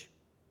gibberish.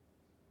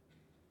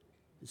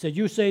 And said,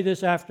 you say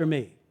this after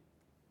me.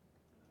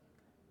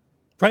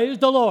 Praise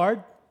the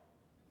Lord.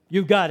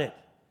 You got it.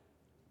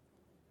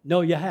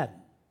 No, you hadn't.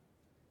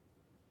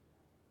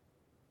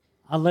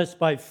 Unless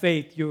by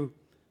faith you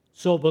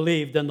so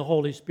believed, then the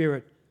Holy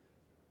Spirit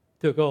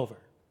took over.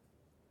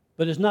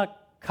 But it's not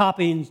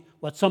copying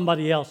what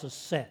somebody else has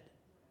said.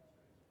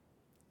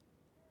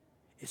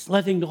 It's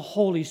letting the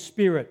Holy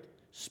Spirit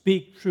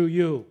speak through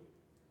you,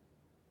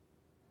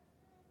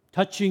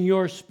 touching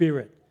your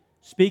spirit,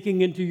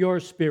 speaking into your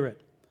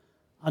spirit,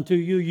 until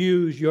you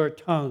use your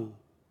tongue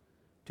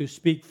to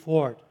speak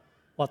forth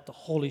what the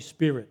Holy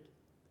Spirit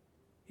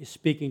is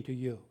speaking to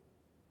you.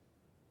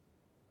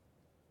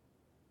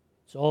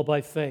 It's all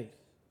by faith.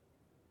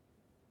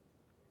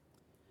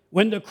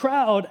 When the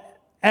crowd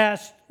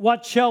asked,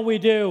 what shall we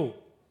do?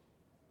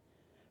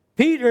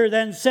 Peter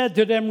then said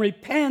to them,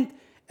 repent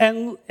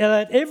and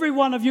let every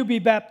one of you be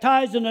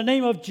baptized in the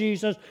name of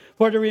Jesus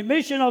for the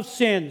remission of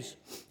sins,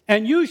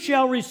 and you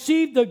shall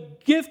receive the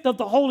gift of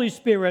the Holy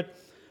Spirit,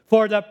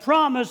 for the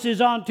promise is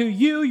unto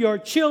you, your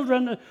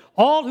children,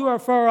 all who are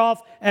far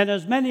off, and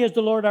as many as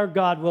the Lord our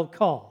God will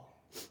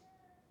call.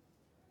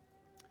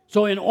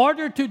 So in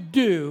order to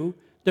do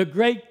the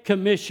Great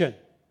Commission,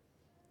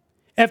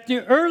 if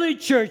the early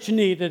church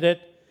needed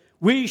it,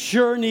 we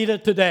sure need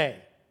it today.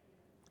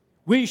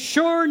 We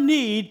sure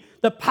need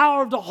the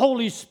power of the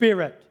Holy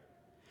Spirit.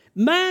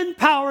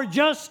 Manpower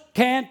just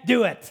can't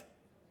do it.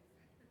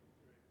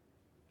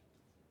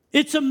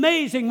 It's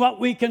amazing what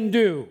we can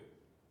do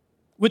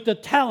with the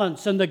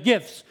talents and the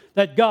gifts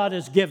that God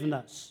has given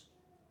us.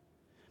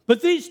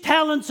 But these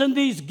talents and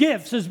these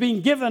gifts has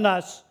been given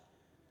us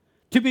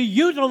to be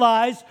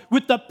utilized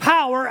with the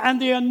power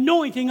and the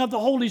anointing of the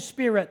Holy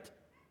Spirit.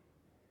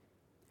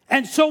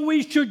 And so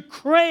we should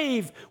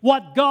crave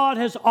what God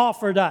has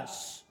offered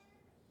us.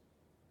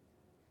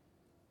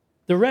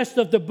 The rest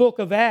of the book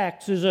of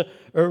Acts is a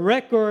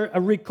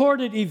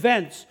recorded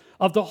events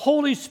of the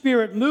Holy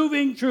Spirit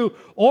moving through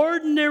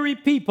ordinary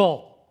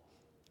people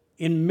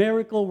in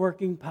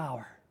miracle-working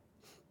power.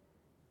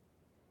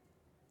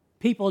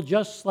 People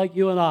just like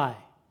you and I.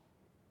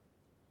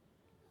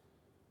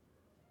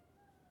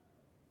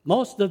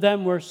 Most of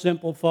them were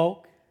simple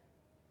folk.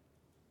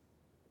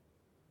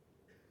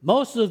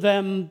 Most of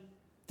them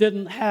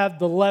didn't have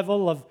the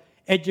level of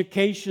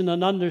education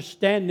and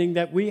understanding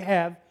that we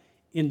have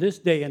in this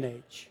day and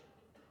age.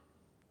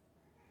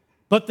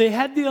 But they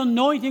had the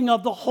anointing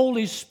of the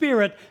Holy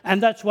Spirit,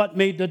 and that's what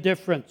made the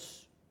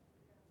difference.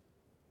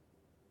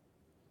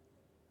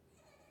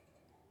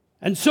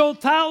 And so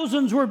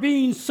thousands were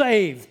being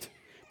saved.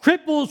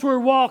 Cripples were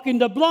walking.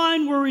 The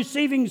blind were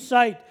receiving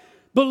sight.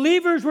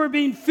 Believers were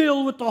being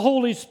filled with the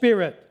Holy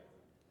Spirit.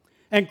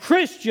 And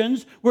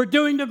Christians were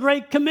doing the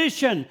Great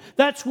Commission.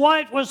 That's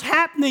why it was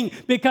happening,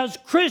 because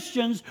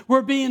Christians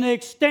were being an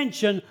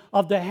extension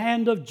of the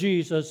hand of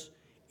Jesus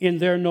in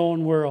their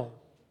known world.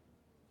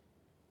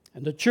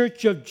 And the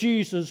Church of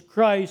Jesus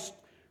Christ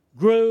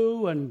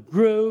grew and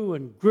grew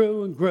and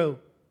grew and grew.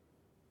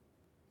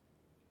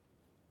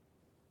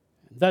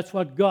 And that's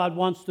what God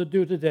wants to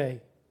do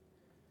today.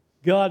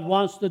 God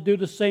wants to do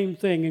the same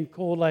thing in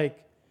Cold Lake,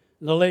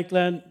 in the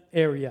Lakeland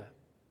area.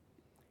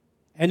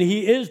 And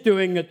He is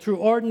doing it through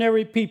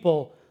ordinary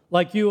people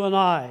like you and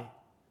I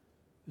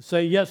who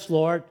say, yes,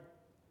 Lord,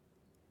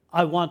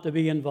 I want to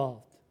be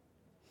involved.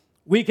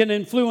 We can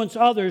influence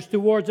others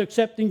towards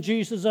accepting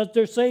Jesus as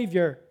their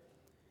Savior.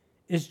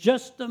 It's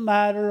just a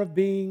matter of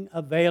being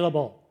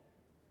available.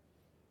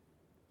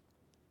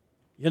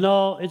 You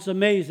know, it's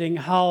amazing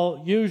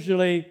how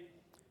usually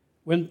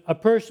when a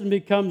person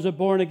becomes a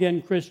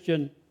born-again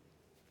Christian,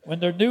 when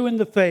they're new in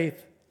the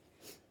faith,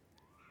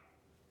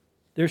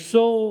 they're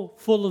so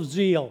full of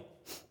zeal.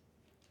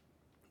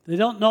 They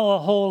don't know a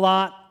whole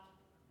lot.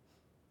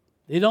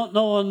 They don't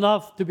know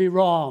enough to be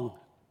wrong.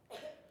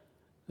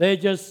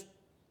 It's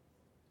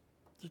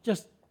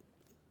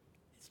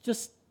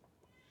just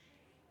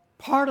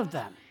part of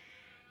them.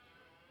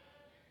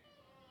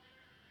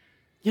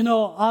 You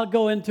know, I'll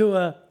go into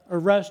a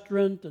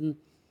restaurant and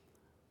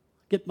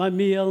get my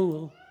meal,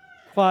 we'll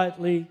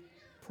quietly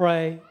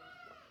pray.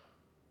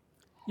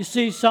 You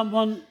see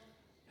someone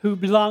who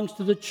belongs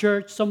to the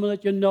church, someone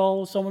that you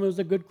know, someone who's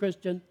a good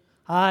Christian.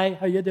 Hi,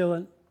 how you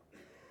doing?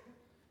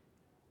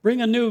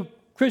 Bring a new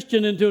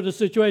Christian into the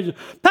situation.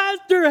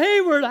 Pastor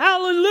Hayward,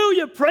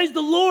 hallelujah, praise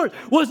the Lord.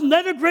 Wasn't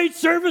that a great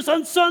service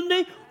on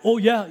Sunday? Oh,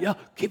 yeah,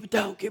 keep it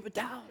down, keep it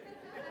down.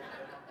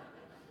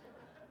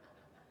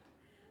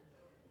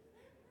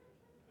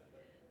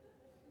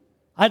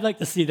 I'd like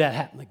to see that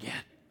happen again.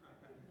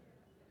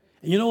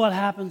 And you know what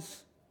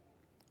happens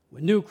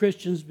when new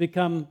Christians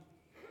become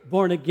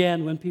born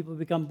again, when people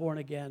become born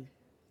again?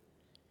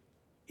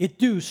 It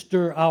do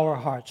stir our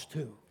hearts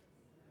too.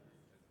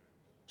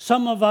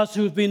 Some of us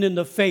who've been in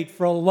the faith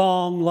for a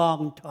long,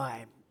 long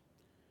time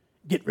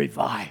get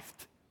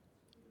revived.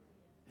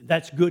 And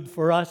that's good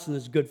for us, and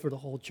it's good for the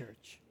whole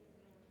church.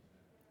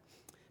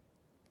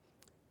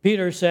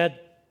 Peter said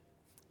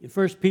in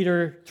 1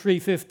 Peter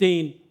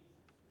 3:15,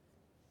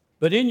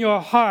 but in your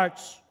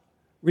hearts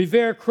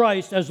revere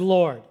Christ as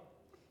Lord.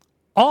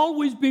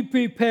 Always be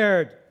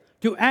prepared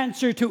to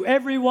answer to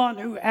everyone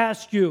who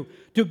asks you,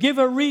 to give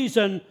a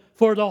reason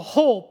for the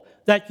hope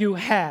that you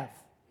have.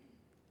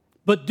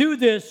 But do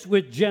this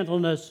with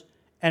gentleness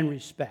and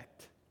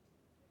respect.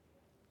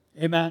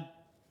 Amen.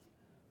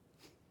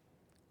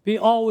 Be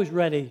always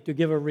ready to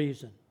give a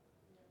reason.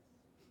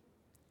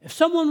 If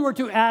someone were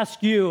to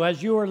ask you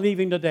as you are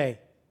leaving today,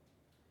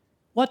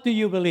 what do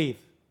you believe?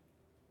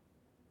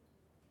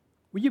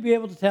 Would you be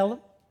able to tell them?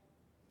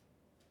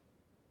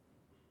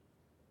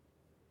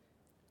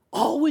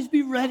 Always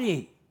be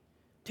ready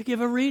to give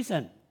a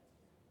reason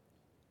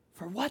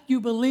for what you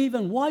believe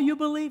and why you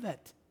believe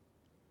it.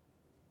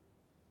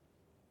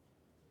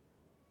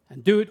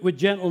 And do it with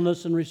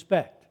gentleness and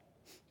respect.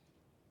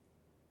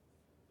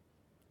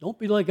 Don't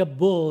be like a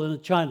bull in a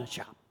china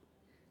shop.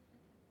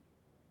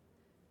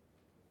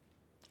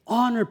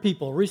 Honor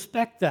people,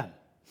 respect them.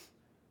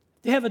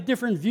 They have a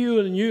different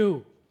view than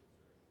you.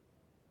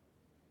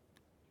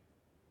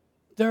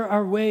 There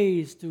are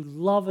ways to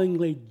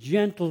lovingly,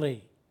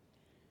 gently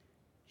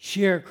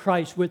share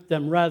Christ with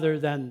them rather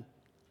than,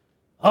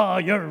 oh,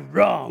 you're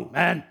wrong,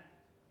 man.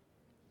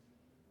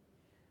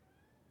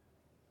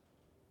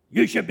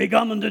 You should be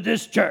coming to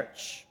this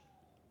church.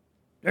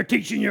 They're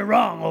teaching you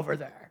wrong over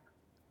there.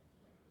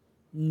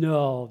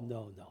 No.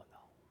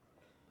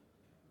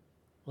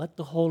 Let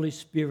the Holy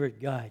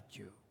Spirit guide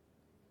you.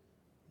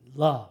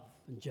 Love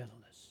and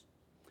gentleness.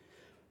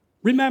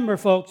 Remember,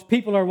 folks,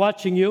 people are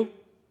watching you.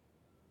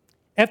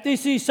 If they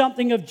see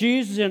something of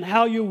Jesus in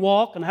how you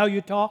walk and how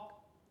you talk,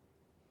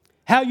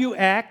 how you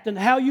act and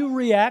how you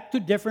react to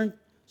different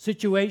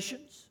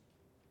situations,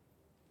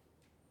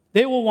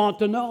 they will want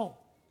to know,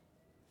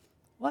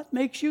 what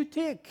makes you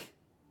tick?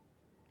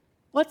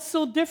 What's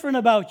so different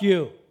about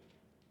you?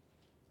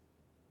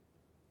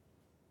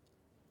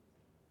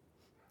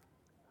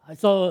 I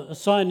saw a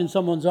sign in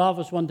someone's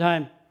office one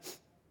time.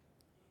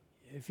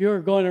 If you're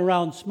going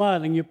around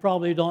smiling, you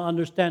probably don't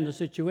understand the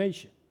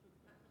situation.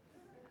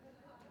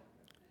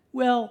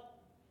 Well,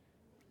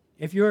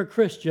 if you're a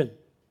Christian,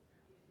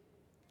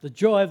 the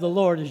joy of the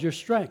Lord is your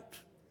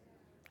strength.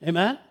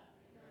 Amen?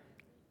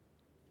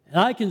 And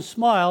I can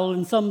smile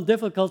in some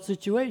difficult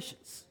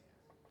situations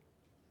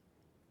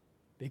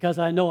because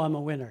I know I'm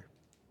a winner.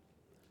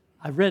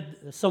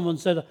 Someone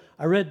said,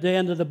 I read the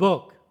end of the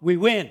book. We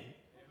win.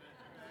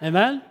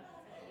 Amen?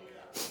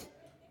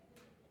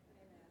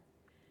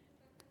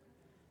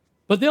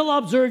 But they'll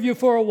observe you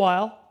for a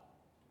while.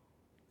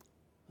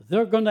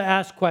 They're going to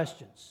ask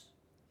questions.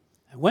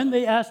 And when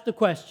they ask the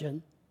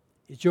question,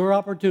 it's your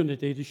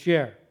opportunity to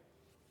share.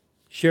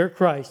 Share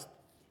Christ,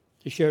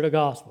 to share the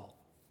gospel.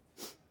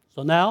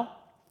 So now,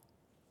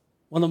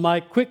 one of my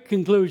quick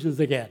conclusions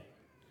again.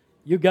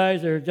 You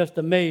guys are just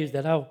amazed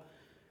at how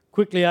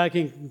quickly I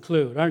can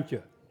conclude, aren't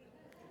you?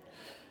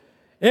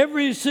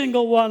 Every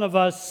single one of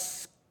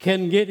us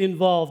can get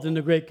involved in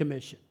the Great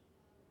Commission.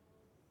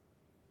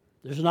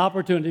 There's an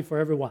opportunity for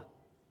everyone.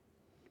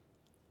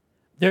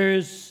 There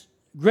is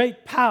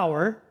great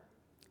power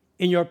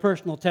in your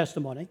personal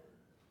testimony.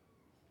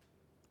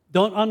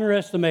 Don't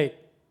underestimate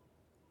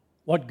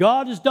what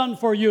God has done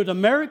for you, the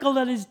miracle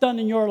that He's done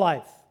in your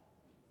life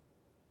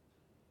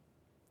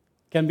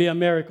can be a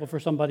miracle for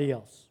somebody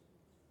else.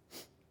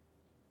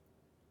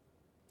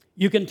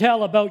 You can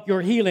tell about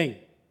your healing,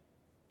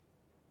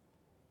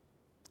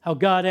 how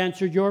God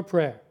answered your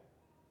prayer.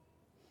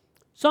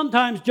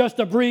 Sometimes just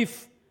a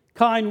brief,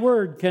 kind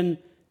word can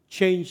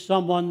change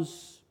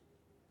someone's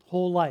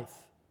whole life.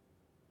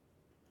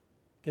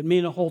 Can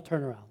mean a whole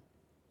turnaround.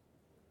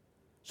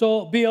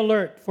 So be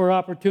alert for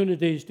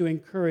opportunities to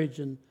encourage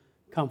and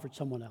comfort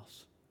someone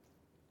else.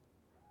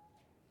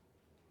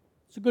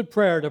 It's a good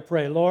prayer to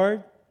pray.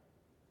 Lord,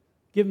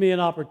 give me an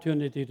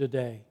opportunity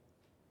today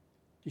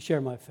to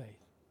share my faith.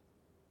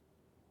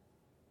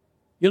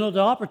 You know,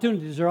 the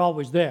opportunities are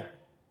always there.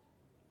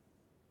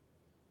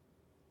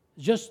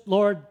 Just,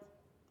 Lord,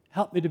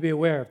 help me to be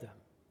aware of them.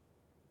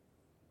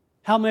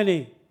 How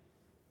many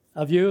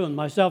of you, and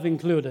myself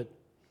included,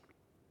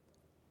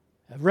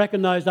 have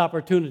recognized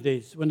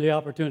opportunities when the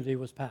opportunity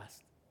was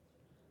passed?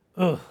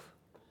 Ugh,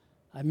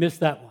 I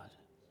missed that one.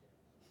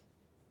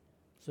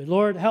 So,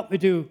 Lord, help me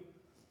to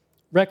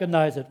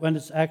recognize it when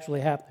it's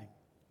actually happening.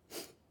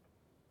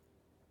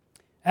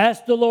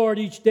 Ask the Lord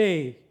each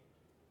day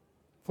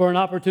for an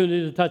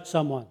opportunity to touch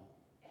someone.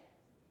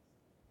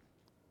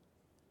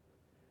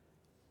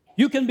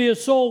 You can be a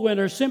soul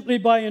winner simply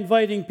by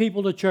inviting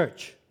people to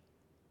church.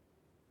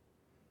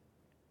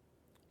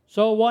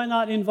 So why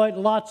not invite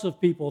lots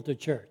of people to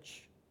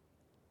church?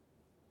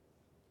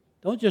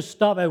 Don't just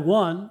stop at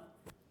one.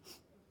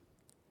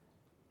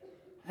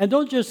 And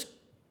don't just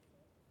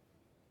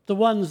the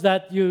ones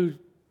that you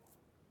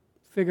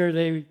figure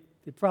they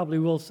probably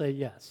will say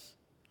yes.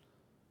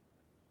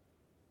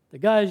 The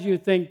guys you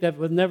think that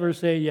would never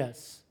say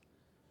yes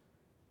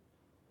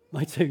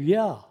might say,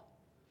 yeah,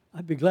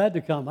 I'd be glad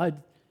to come.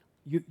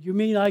 You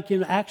mean I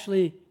can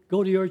actually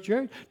go to your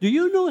church? Do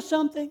you know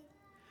something?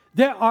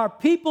 There are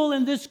people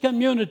in this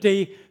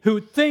community who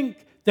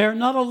think they're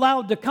not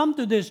allowed to come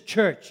to this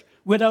church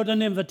without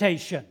an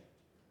invitation.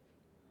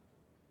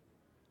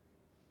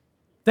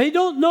 They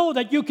don't know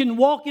that you can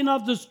walk in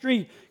off the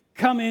street,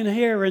 come in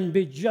here and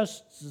be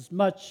just as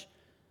much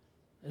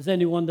as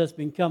anyone that's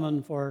been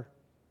coming for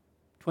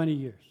 20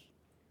 years.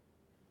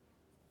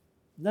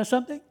 Isn't that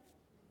something?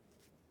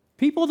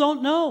 People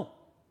don't know.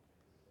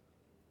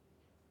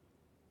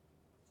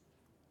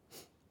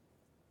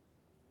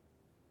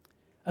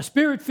 A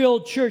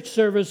Spirit-filled church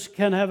service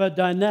can have a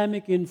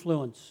dynamic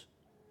influence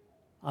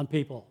on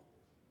people.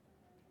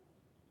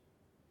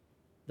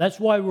 That's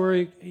why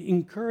we're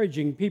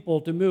encouraging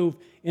people to move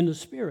in the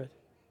Spirit.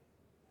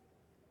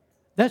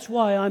 That's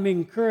why I'm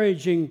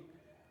encouraging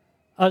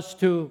us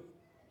to,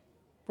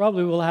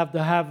 probably we'll have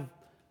to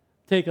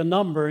take a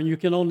number, and you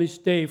can only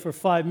stay for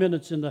 5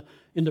 minutes in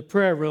the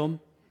prayer room,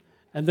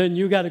 and then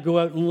you got to go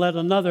out and let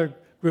another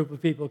group of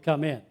people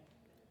come in.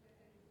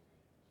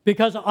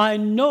 Because I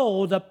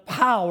know the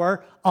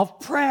power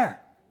of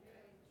prayer.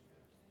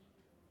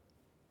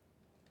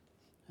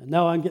 And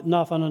now I'm getting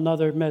off on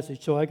another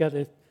message, so I got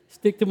to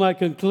stick to my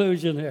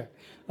conclusion here.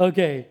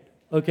 Okay.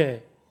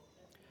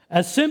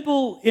 A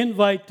simple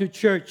invite to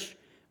church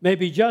may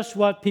be just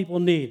what people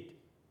need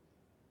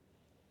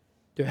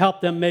to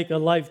help them make a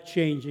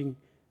life-changing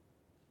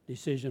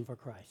decision for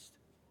Christ.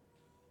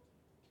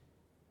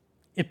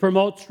 It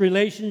promotes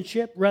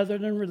relationship rather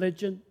than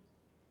religion.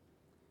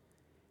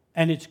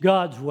 And it's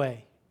God's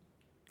way.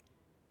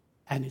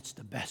 And it's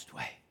the best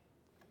way.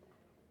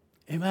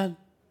 Amen?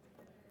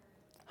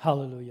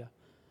 Hallelujah.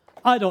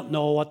 I don't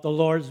know what the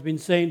Lord's been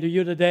saying to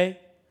you today.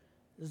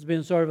 This has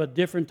been sort of a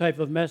different type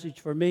of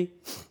message for me.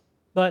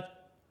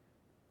 But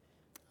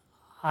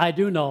I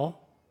do know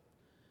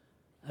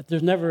that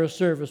there's never a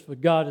service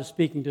but God is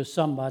speaking to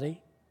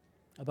somebody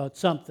about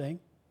something.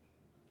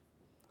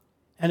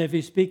 And if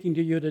He's speaking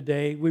to you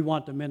today, we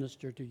want to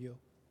minister to you.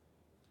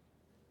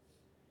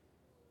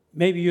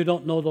 Maybe you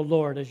don't know the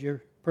Lord as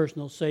your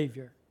personal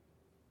Savior.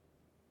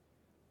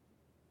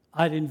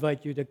 I'd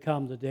invite you to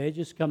come today.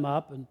 Just come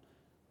up and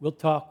we'll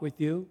talk with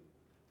you.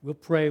 We'll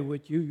pray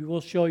with you. We'll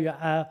show you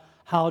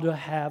how to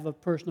have a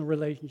personal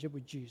relationship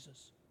with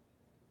Jesus.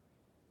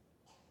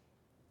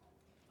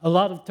 A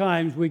lot of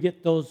times we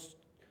get those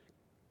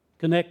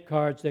connect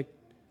cards that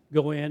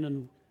go in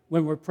and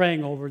when we're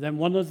praying over them,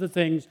 one of the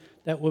things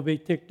that will be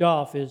ticked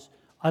off is,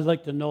 I'd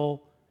like to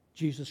know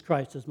Jesus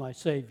Christ as my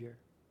Savior.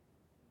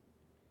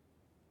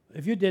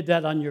 If you did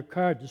that on your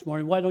card this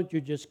morning, why don't you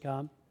just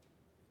come?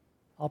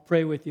 I'll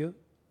pray with you,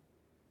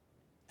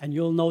 and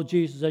you'll know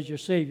Jesus as your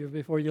Savior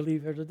before you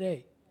leave here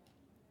today.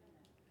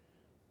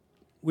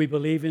 We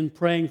believe in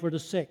praying for the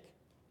sick.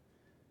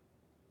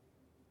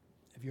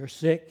 If you're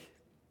sick,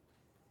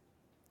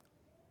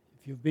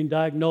 if you've been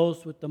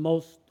diagnosed with the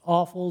most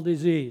awful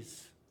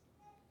disease,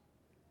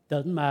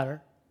 doesn't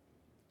matter.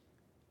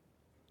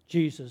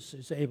 Jesus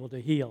is able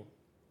to heal.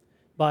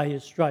 By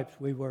His stripes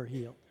we were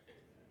healed.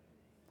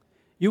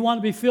 You want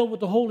to be filled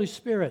with the Holy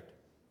Spirit,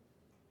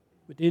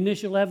 with the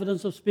initial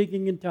evidence of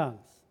speaking in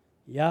tongues.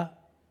 Yeah,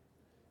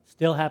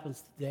 still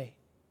happens today.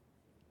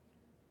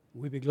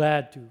 We'd be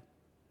glad to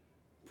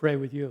pray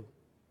with you.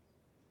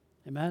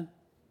 Amen?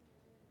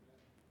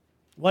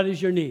 What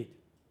is your need?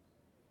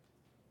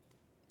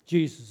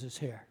 Jesus is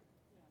here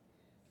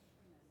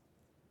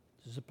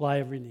to supply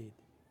every need.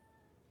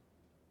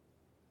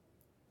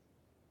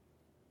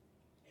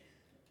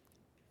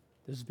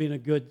 This has been a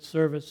good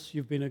service.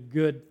 You've been a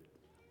good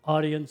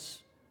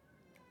audience.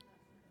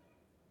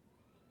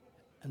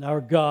 And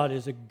our God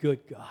is a good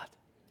God.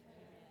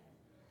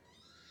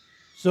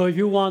 So if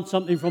you want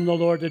something from the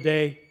Lord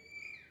today,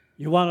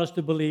 you want us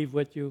to believe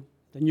with you,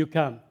 then you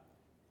come.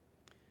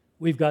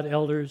 We've got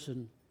elders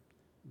and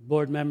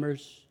board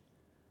members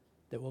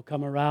that will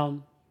come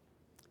around.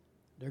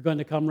 They're going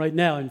to come right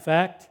now, in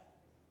fact.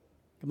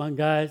 Come on,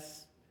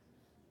 guys.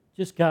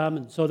 Just come,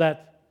 and so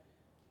that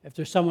if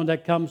there's someone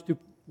that comes to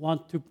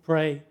want to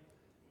pray,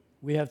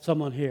 we have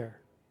someone here.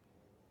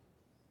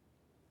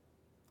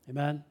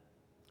 Amen?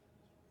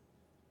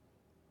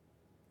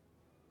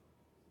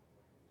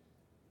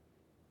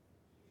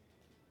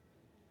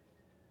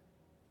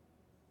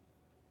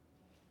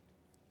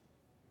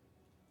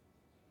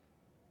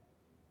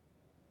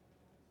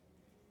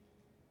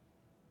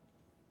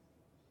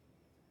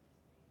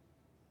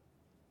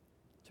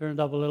 Turn it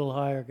up a little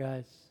higher,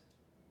 guys.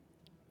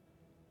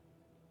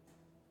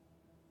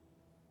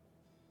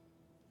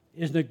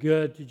 Isn't it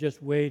good to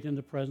just wait in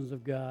the presence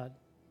of God?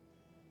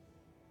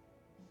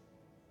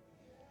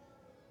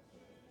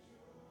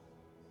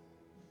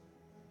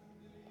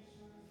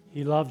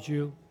 He loves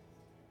you.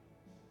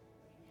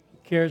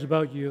 He cares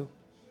about you.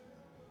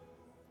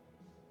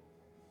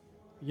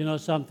 You know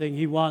something?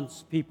 He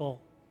wants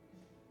people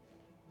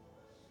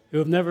who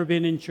have never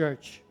been in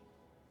church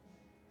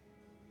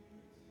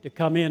to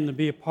come in and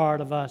be a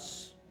part of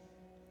us.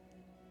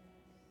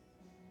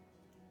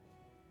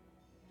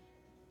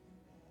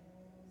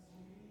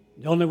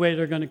 The only way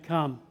they're going to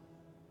come.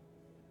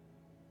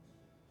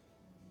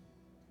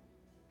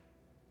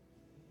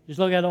 Just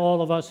look at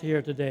all of us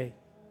here today.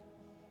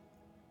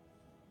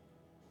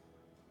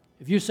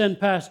 If you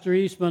send Pastor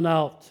Eastman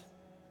out,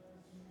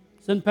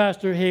 send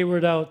Pastor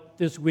Hayward out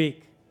this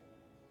week,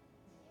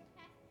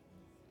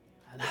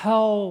 and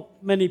how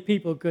many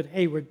people could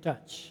Hayward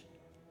touch?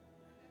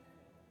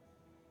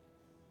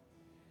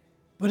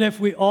 But if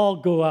we all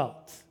go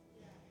out,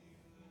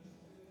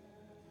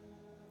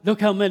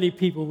 look how many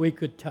people we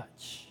could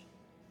touch.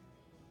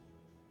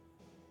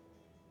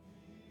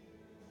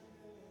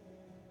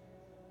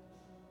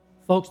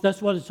 Folks,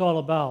 that's what it's all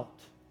about.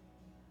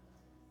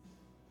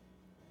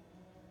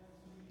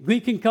 We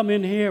can come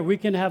in here, we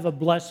can have a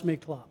Bless Me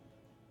Club.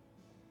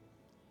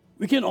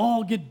 We can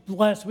all get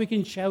blessed, we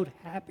can shout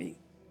happy.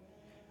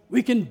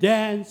 We can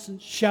dance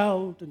and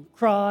shout and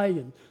cry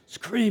and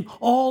scream,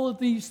 all of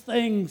these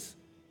things.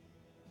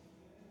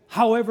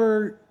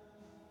 However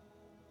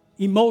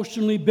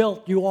emotionally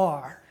built you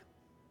are.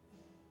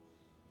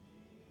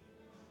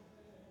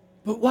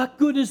 But what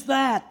good is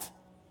that?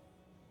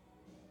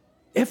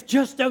 If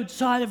just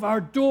outside of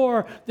our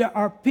door there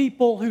are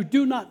people who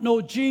do not know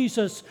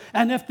Jesus,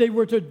 and if they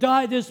were to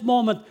die this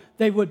moment,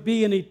 they would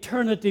be in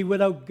eternity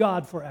without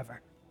God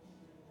forever.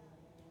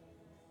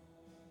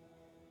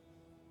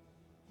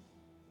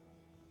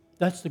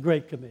 That's the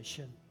Great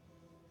Commission.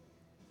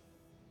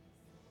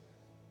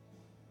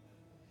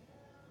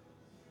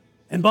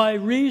 And by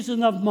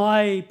reason of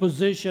my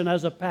position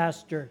as a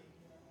pastor,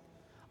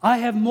 I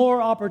have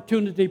more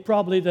opportunity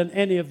probably than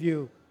any of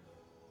you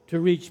to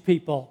reach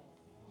people.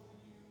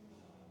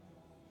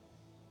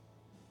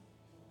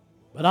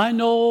 But I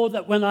know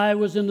that when I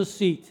was in the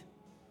seat,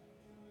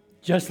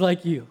 just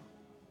like you,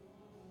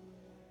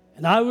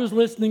 and I was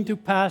listening to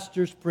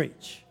pastors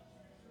preach,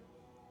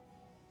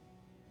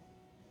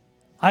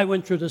 I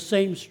went through the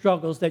same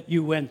struggles that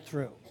you went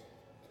through.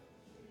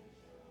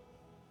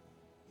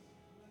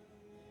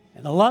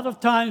 And a lot of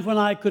times when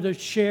I could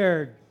have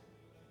shared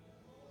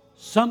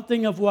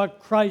something of what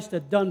Christ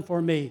had done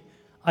for me,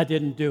 I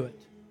didn't do it.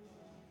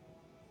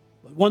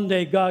 But one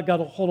day God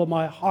got a hold of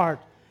my heart,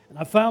 and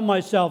I found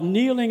myself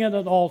kneeling at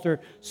an altar,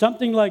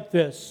 something like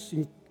this,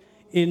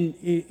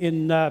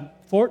 in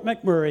Fort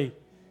McMurray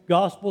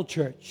Gospel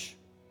Church.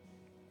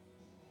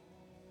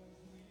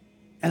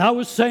 And I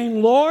was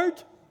saying,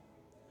 Lord,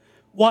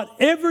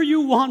 whatever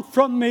you want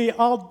from me,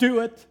 I'll do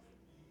it.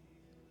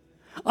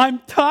 I'm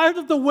tired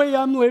of the way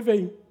I'm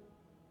living.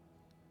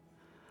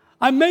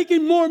 I'm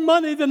making more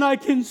money than I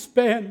can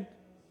spend.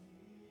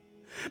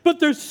 But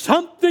there's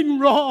something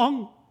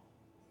wrong.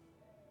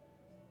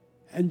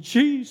 And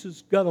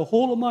Jesus got a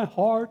hold of my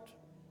heart.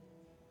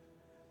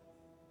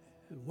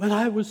 And when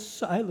I was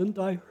silent,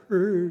 I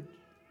heard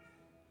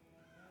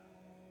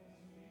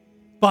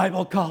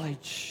Bible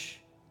college.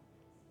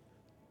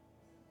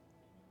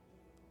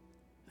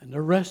 And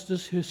the rest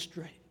is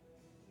history.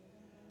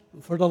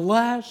 And for the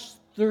last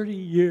 30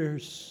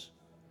 years,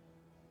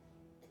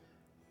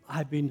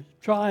 I've been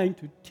trying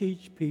to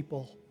teach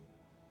people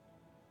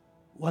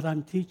what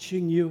I'm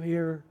teaching you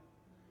here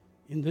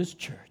in this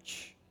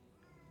church.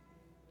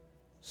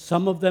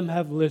 Some of them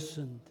have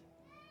listened,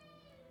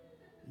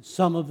 and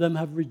some of them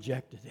have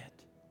rejected it.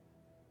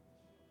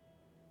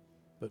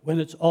 But when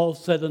it's all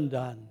said and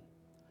done,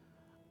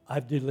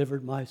 I've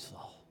delivered my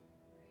soul.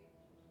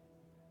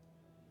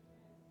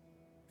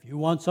 If you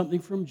want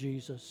something from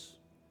Jesus,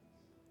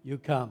 you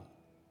come.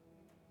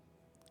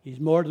 He's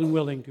more than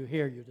willing to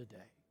hear you today.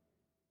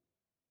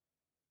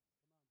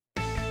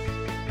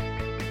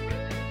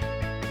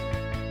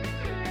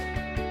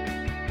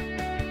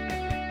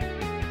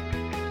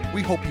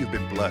 We hope you've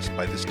been blessed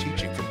by this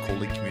teaching from Cold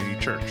Lake Community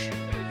Church.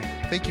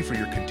 Thank you for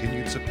your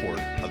continued support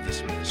of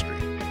this ministry.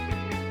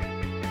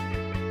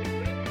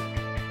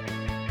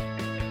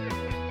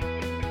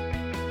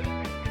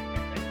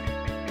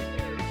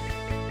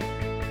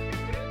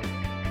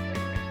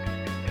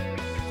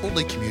 Cold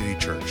Lake Community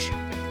Church,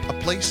 a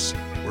place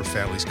where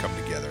families come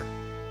together.